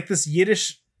 it's like this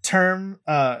Yiddish term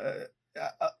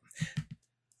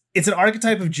it's an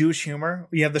archetype of Jewish humor.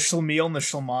 You have the Schlemiel and the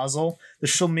Schlemazel. The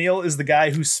Schlemiel is the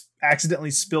guy who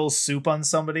accidentally spills soup on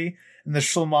somebody, and the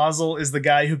Schlemazel is the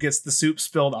guy who gets the soup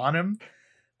spilled on him.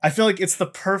 I feel like it's the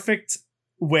perfect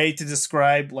way to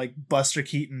describe like Buster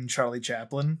Keaton and Charlie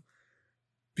Chaplin,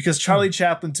 because Charlie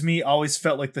Chaplin to me always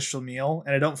felt like the Schlemiel,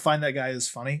 and I don't find that guy as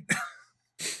funny.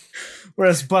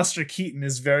 Whereas Buster Keaton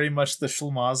is very much the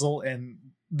Schlemazel, and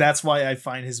that's why I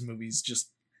find his movies just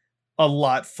a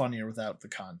lot funnier without the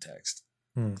context.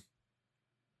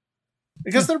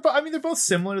 Because they're both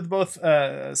similar. They're both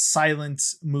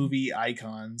silent movie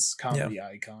icons, comedy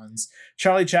icons.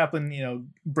 Charlie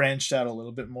Chaplin, branched out a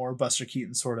little bit more. Buster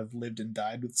Keaton sort of lived and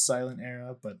died with the silent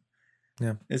era, but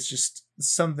it's just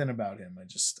something about him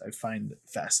I find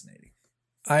fascinating.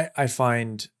 I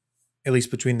find, at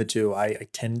least between the two, I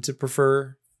tend to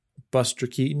prefer Buster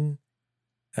Keaton.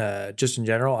 Just in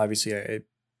general, obviously,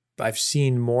 I've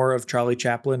seen more of Charlie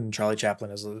Chaplin, and Charlie Chaplin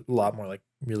has a lot more like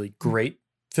really great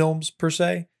films per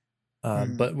se.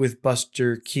 But with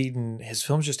Buster Keaton, his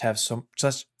films just have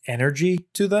such energy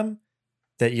to them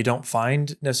that you don't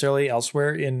find necessarily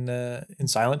elsewhere in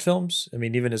silent films. I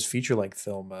mean, even his feature-length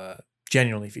film,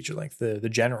 genuinely feature-length, The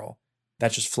General,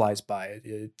 that just flies by.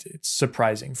 It's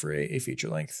surprising for a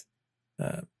feature-length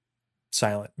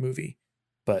silent movie.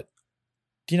 But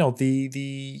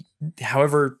the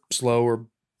however slow or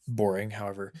boring,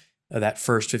 however that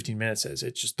first 15 minutes is,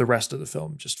 it's just the rest of the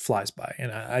film just flies by.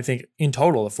 And I think in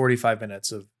total, the 45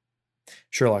 minutes of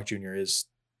Sherlock Jr. is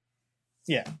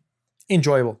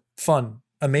enjoyable, fun,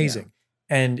 amazing.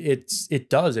 And it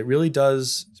really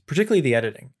does, particularly the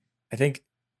editing. I think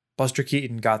Buster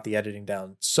Keaton got the editing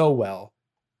down so well,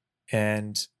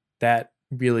 and that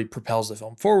really propels the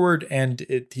film forward. And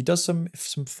he does some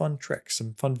fun tricks,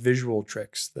 some fun visual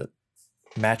tricks, that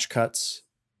match cuts,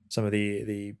 some of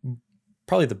the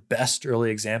probably the best early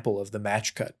example of the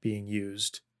match cut being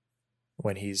used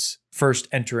when he's first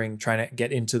trying to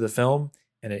get into the film,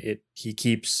 and he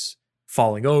keeps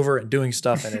falling over and doing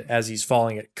stuff, and as he's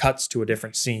falling, it cuts to a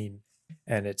different scene,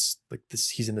 and it's like this,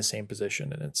 he's in the same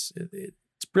position, and it's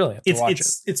brilliant to watch.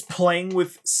 It's playing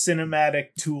with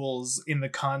cinematic tools in the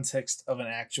context of an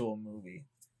actual movie.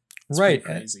 It's right.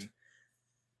 Crazy.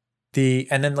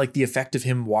 And then like the effect of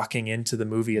him walking into the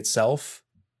movie itself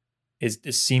is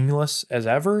seamless as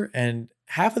ever. And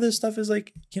half of this stuff is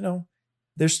like,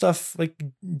 there's stuff like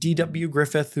D.W.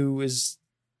 Griffith, who is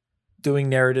doing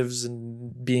narratives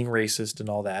and being racist and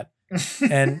all that.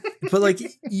 But like,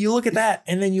 you look at that,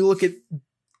 and then you look at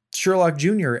Sherlock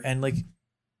Jr. and like,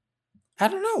 I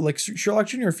don't know, like Sherlock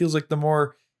Jr. feels like the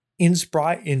more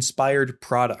inspired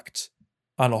product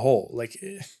on a whole. Like,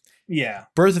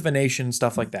 Birth of a Nation,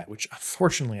 stuff like that, which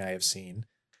unfortunately I have seen.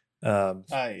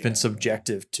 Been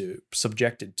subjected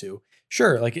to.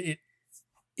 Sure, like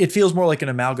it feels more like an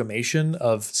amalgamation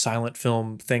of silent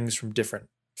film things from different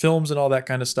films and all that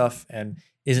kind of stuff, and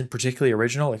isn't particularly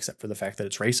original except for the fact that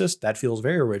it's racist. That feels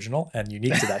very original and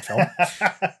unique to that film.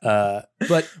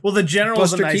 But The General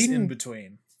is a nice Keaton, in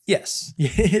between. Yes,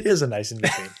 it is a nice in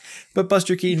between. But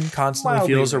Buster Keaton constantly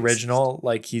feels original,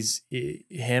 like he's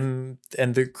him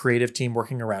and the creative team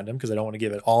working around him, because I don't want to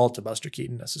give it all to Buster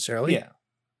Keaton necessarily. Yeah.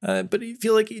 But you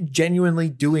feel like genuinely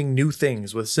doing new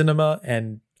things with cinema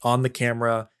and on the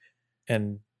camera,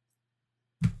 and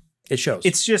it shows.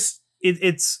 It's just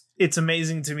it's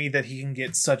amazing to me that he can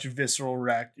get such visceral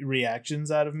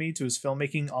reactions out of me to his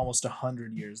filmmaking almost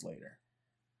 100 years later.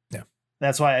 Yeah,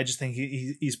 that's why I just think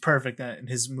he's perfect, and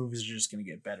his movies are just going to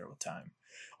get better with time.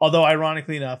 Although,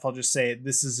 ironically enough, I'll just say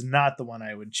this is not the one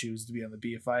I would choose to be on the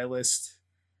BFI list,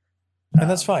 and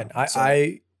that's fine.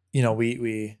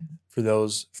 We for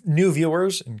those new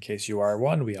viewers, in case you are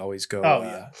one, we always go.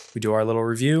 We do our little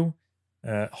review.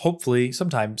 Hopefully,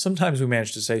 sometimes we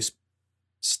manage to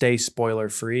stay spoiler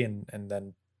free, and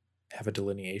then have a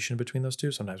delineation between those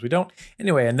two. Sometimes we don't.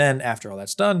 Anyway, and then after all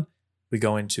that's done, we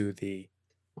go into the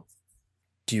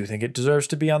do you think it deserves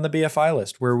to be on the BFI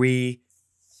list, where we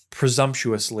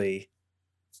presumptuously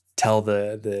tell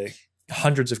the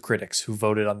hundreds of critics who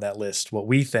voted on that list what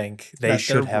we think they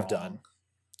should have done.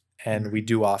 And we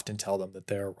do often tell them that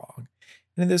they're wrong.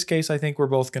 And in this case, I think we're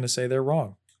both going to say they're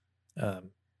wrong.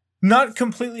 Not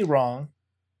completely wrong.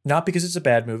 Not because it's a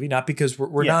bad movie. Not because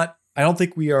we're not. I don't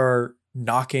think we are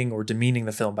knocking or demeaning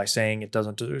the film by saying it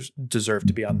doesn't deserve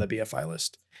to be on the BFI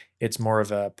list. It's more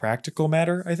of a practical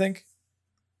matter, I think.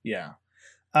 Yeah.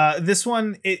 This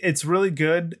one, it's really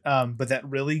good. But that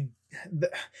really,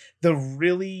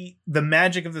 the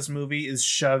magic of this movie is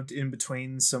shoved in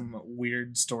between some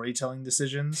weird storytelling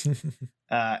decisions.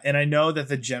 And I know that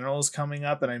The General is coming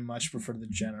up, and I much prefer The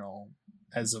General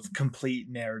as a complete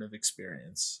narrative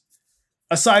experience.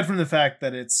 Aside from the fact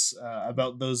that it's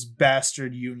about those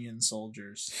bastard Union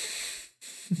soldiers,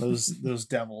 those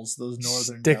devils, those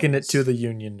northern sticking devils. it to the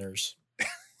Unioners.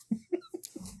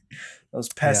 Those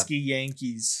pesky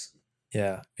Yankees.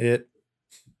 Yeah, this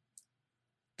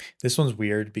one's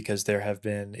weird because there have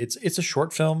been it's a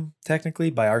short film technically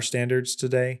by our standards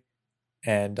today,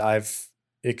 and I've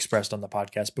expressed on the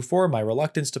podcast before my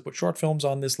reluctance to put short films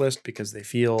on this list because they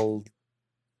feel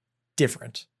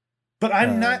different. But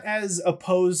I'm not as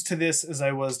opposed to this as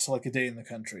I was to like A Day in the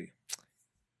Country.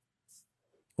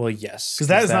 Well, yes, because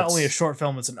that is not only a short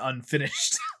film; it's an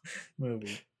unfinished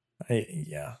movie.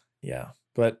 Yeah,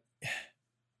 but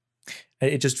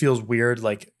it just feels weird.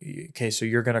 Like, okay, so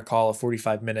you're gonna call a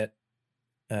 45-minute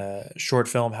short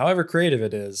film, however creative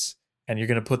it is, and you're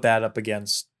gonna put that up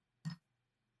against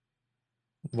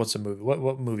what's a movie?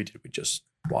 What movie did we just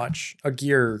watch? A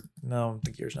Gear? No,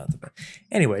 The Gear's not the best.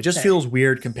 Anyway, it just feels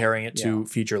weird comparing it to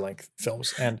feature-length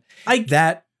films, and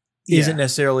that isn't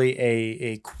necessarily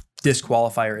a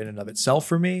disqualifier in and of itself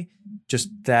for me. Just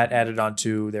that added on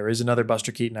to there is another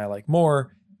Buster Keaton I like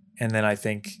more, and then I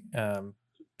think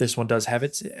this one does have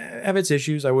its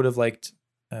issues. I would have liked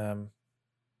some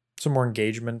more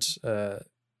engagement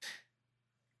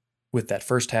with that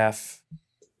first half.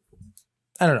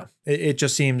 I don't know. It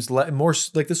just seems more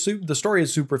like the story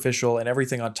is superficial, and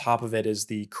everything on top of it is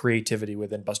the creativity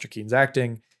within Buster Keaton's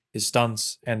acting, his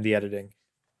stunts, and the editing,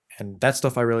 and that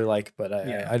stuff I really like. But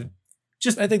I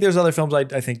think there's other films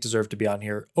I think deserve to be on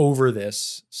here over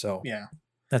this. So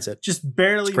that's it. Just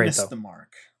barely missed the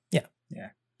mark. Yeah.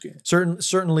 Good.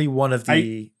 Certainly one of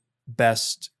the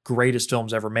best, greatest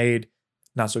films ever made.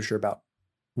 Not so sure about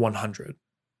 100.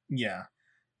 Yeah.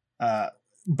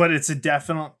 But it's a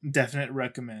definite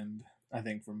recommend, I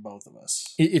think, from both of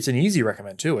us. It's an easy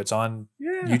recommend too. It's on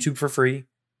YouTube for free.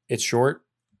 It's short.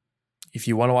 If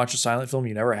you want to watch a silent film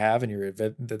you never have and you're at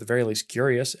the very least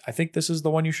curious, I think this is the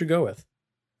one you should go with.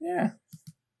 Yeah.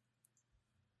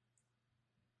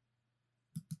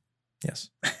 Yes.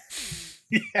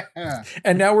 Yeah.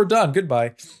 And now we're done.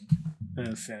 Goodbye.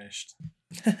 Finished.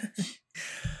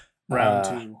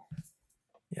 Round 2.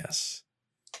 Yes.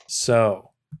 So,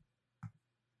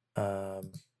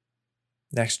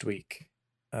 next week,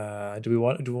 do we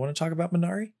want to talk about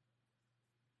Minari?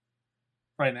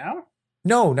 Right now?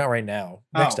 No, not right now.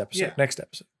 Next episode. Yeah. Next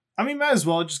episode. I mean, might as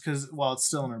well, just because while it's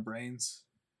still in our brains.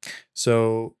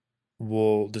 So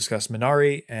we'll discuss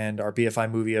Minari, and our BFI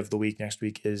movie of the week next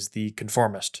week is The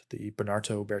Conformist, the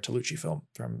Bernardo Bertolucci film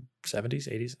from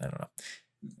 70s, 80s. I don't know.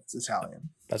 It's Italian.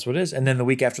 That's what it is. And then the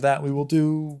week after that, we will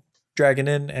do Dragon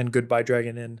Inn and Goodbye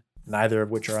Dragon Inn, neither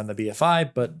of which are on the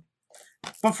BFI, but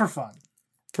for fun.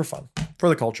 For fun. For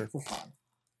the culture. For fun.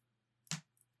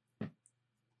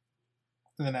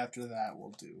 And then after that,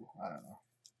 we'll do, I don't know,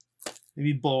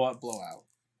 maybe Blow Up, Blow Out.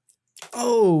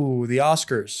 Oh, the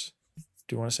Oscars.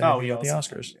 Do you want to say anything about the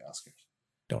Oscars? The Oscars?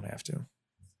 Don't have to.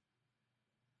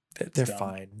 They're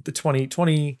fine. The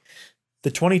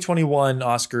 2021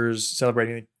 Oscars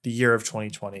celebrating the year of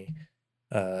 2020.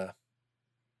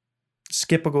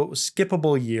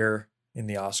 Skippable year in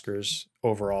the Oscars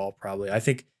overall, probably. I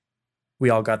think we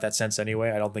all got that sense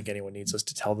anyway. I don't think anyone needs us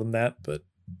to tell them that, but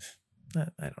I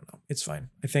don't know. It's fine.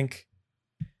 I think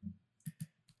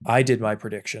I did my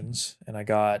predictions and I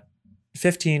got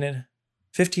 15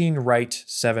 right,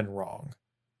 7 wrong.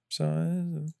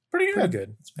 So pretty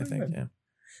good. I think. Good. Yeah.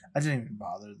 I didn't even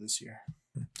bother this year.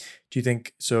 Do you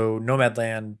think so?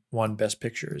 Nomadland won Best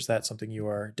Picture. Is that something you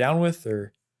are down with,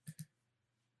 or?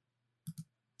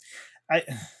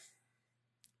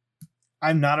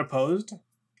 I'm not opposed.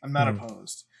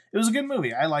 Opposed. It was a good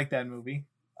movie. I like that movie.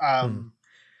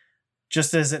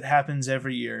 Just as it happens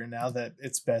every year, now that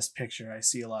it's Best Picture, I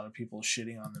see a lot of people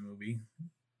shitting on the movie.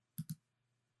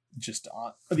 Just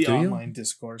on the online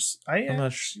discourse. I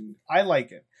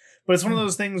like it. But it's one of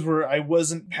those things where I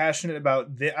wasn't passionate about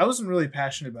I wasn't really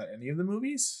passionate about any of the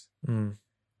movies. I mean,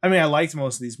 I liked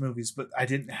most of these movies, but I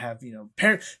didn't have,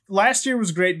 last year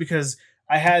was great because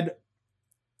I had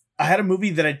a movie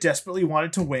that I desperately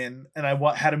wanted to win, and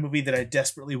I had a movie that I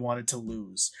desperately wanted to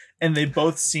lose, and they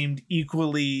both seemed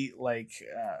equally like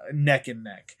neck and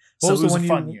neck. So it was a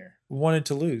fun year. Wanted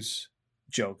to lose?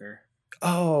 Joker.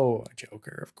 Oh,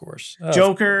 Joker, of course.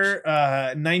 Joker,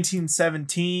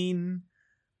 1917.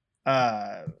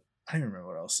 I don't remember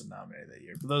what else was nominated that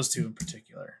year, but those two in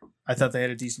particular, I thought they had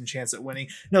a decent chance at winning.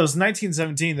 No, it was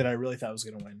 1917 that I really thought was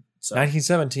going to win. So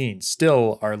 1917,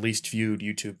 still our least viewed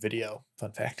YouTube video.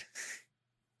 Fun fact.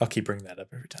 I'll keep bringing that up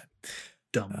every time.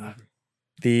 Dumb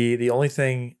movie. The only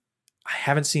thing, I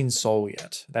haven't seen Soul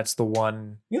yet. That's the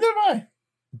one. Neither have I.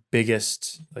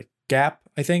 biggest like gap.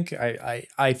 I think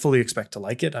I fully expect to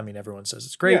like it. I mean, everyone says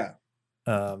it's great.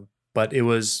 Yeah. But it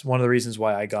was one of the reasons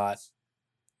why I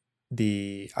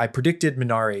predicted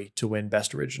Minari to win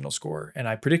Best Original Score, and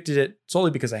I predicted it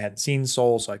solely because I hadn't seen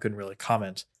Soul, so I couldn't really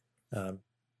comment. But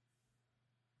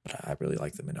I really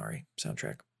like the Minari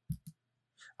soundtrack.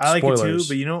 I like Spoilers. it too,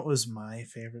 but you know what was my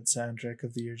favorite soundtrack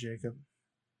of the year, Jacob?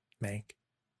 Mank.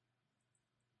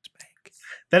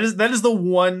 That is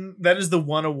the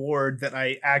one award that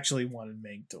I actually wanted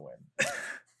Mank to win.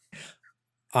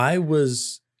 I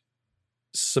was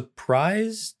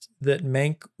surprised that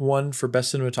Mank won for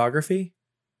Best Cinematography.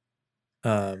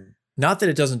 Not that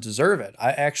it doesn't deserve it.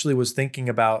 I actually was thinking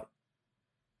about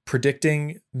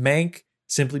predicting Mank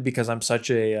simply because I'm such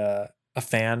a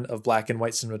fan of black and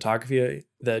white cinematography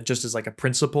that just is like a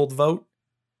principled vote.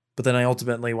 But then I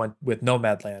ultimately went with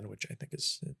Nomadland, which I think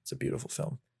it's a beautiful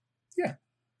film. Yeah.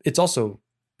 It's also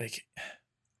like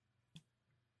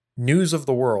News of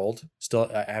the World.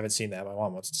 Still, I haven't seen that. My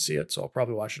mom wants to see it, so I'll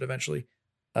probably watch it eventually.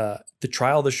 The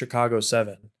Trial of the Chicago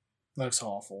 7. Looks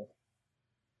awful.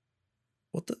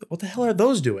 What the hell are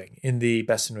those doing in the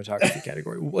best cinematography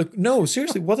category? Like, no,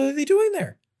 seriously, what are they doing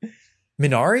there?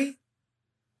 Minari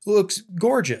looks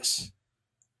gorgeous.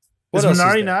 What else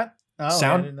Minari is not? Oh,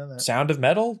 Sound, I didn't know that. Sound of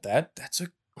Metal. That's a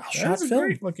well-shot film.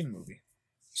 Great fucking movie.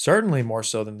 Certainly more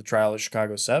so than The Trial of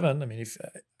Chicago 7.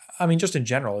 I mean, just in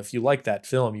general, if you like that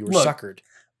film, you were suckered.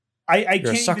 You're can't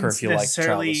a sucker if you like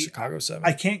Trial of Chicago 7.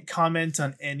 I can't comment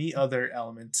on any other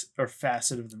element or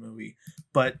facet of the movie,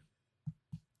 but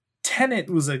Tenet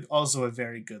was also a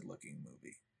very good looking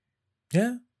movie.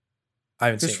 Yeah. I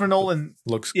haven't seen it. Christopher Nolan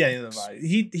looks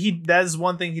he that is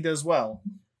one thing he does well.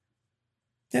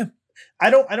 Yeah. I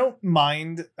don't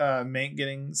mind Mank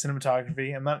getting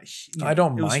cinematography. I'm not I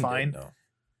don't it was mind fine. it, no.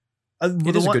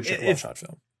 It is a good well-shot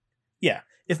film. Yeah.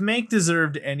 If Mank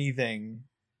deserved anything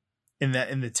in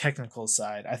the technical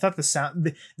side, I thought the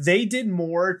sound they did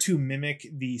more to mimic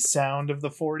the sound of the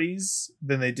 40s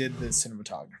than they did the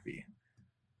cinematography.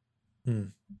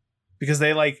 Because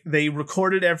they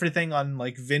recorded everything on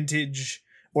like vintage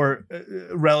or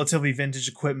relatively vintage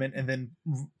equipment and then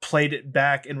played it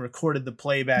back and recorded the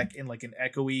playback in like an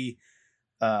echoey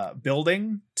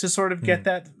building to sort of get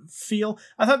that feel.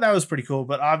 I thought that was pretty cool,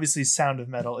 but obviously Sound of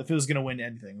Metal, if it was going to win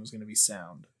anything, it was going to be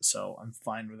sound. So I'm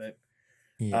fine with it.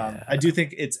 Yeah. I do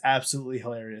think it's absolutely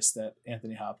hilarious that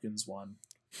Anthony Hopkins won.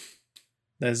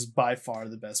 That is by far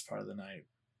the best part of the night.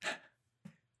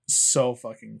 So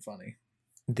fucking funny.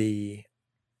 I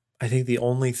think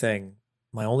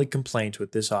my only complaint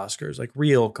with this Oscars, like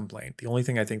real complaint, the only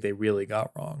thing I think they really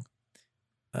got wrong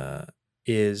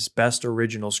is Best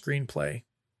Original Screenplay.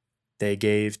 They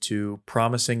gave to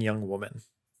Promising Young Woman,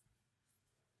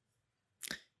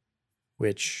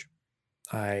 which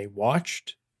I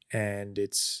watched and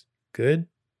it's good,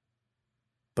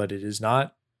 but it is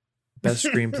not Best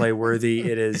Screenplay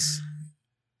worthy. It is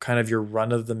kind of your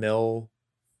run-of-the-mill,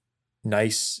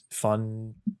 nice,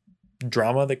 fun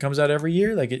drama that comes out every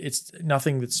year. Like it's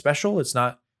nothing that's special. It's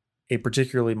not a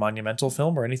particularly monumental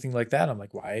film or anything like that. I'm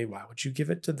like, why would you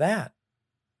give it to that?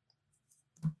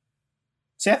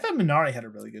 See, I thought Minari had a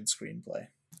really good screenplay.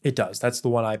 It does. That's the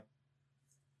one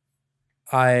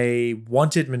I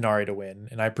wanted Minari to win,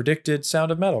 and I predicted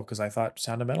Sound of Metal because I thought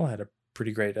Sound of Metal had a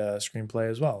pretty great screenplay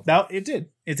as well. Now it did.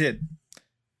 It did.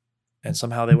 And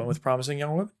somehow they went with Promising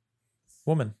Young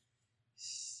Woman.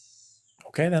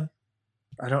 Okay, then.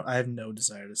 I have no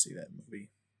desire to see that movie.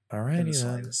 All right.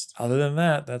 Other than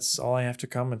that, that's all I have to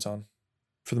comment on.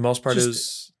 For the most part, it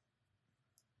was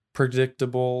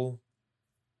predictable,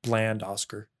 bland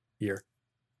Oscar year.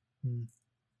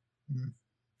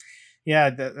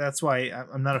 Yeah, that's why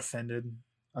I'm not offended.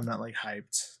 I'm not like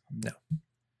hyped. No.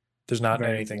 There's not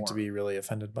anything to be really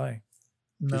offended by.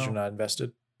 Because you're not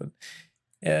invested. But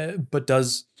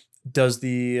do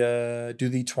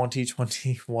the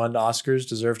 2021 Oscars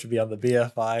deserve to be on the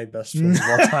BFI Best Film of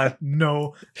All Time?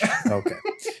 No. Okay.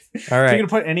 All right. If you're gonna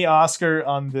put any Oscar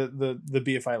on the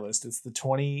BFI list, it's the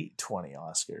 2020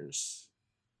 Oscars.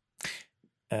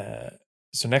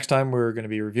 So next time we're going to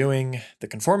be reviewing The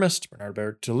Conformist,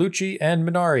 Bernardo Bertolucci, and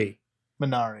Minari.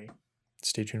 Minari.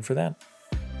 Stay tuned for that.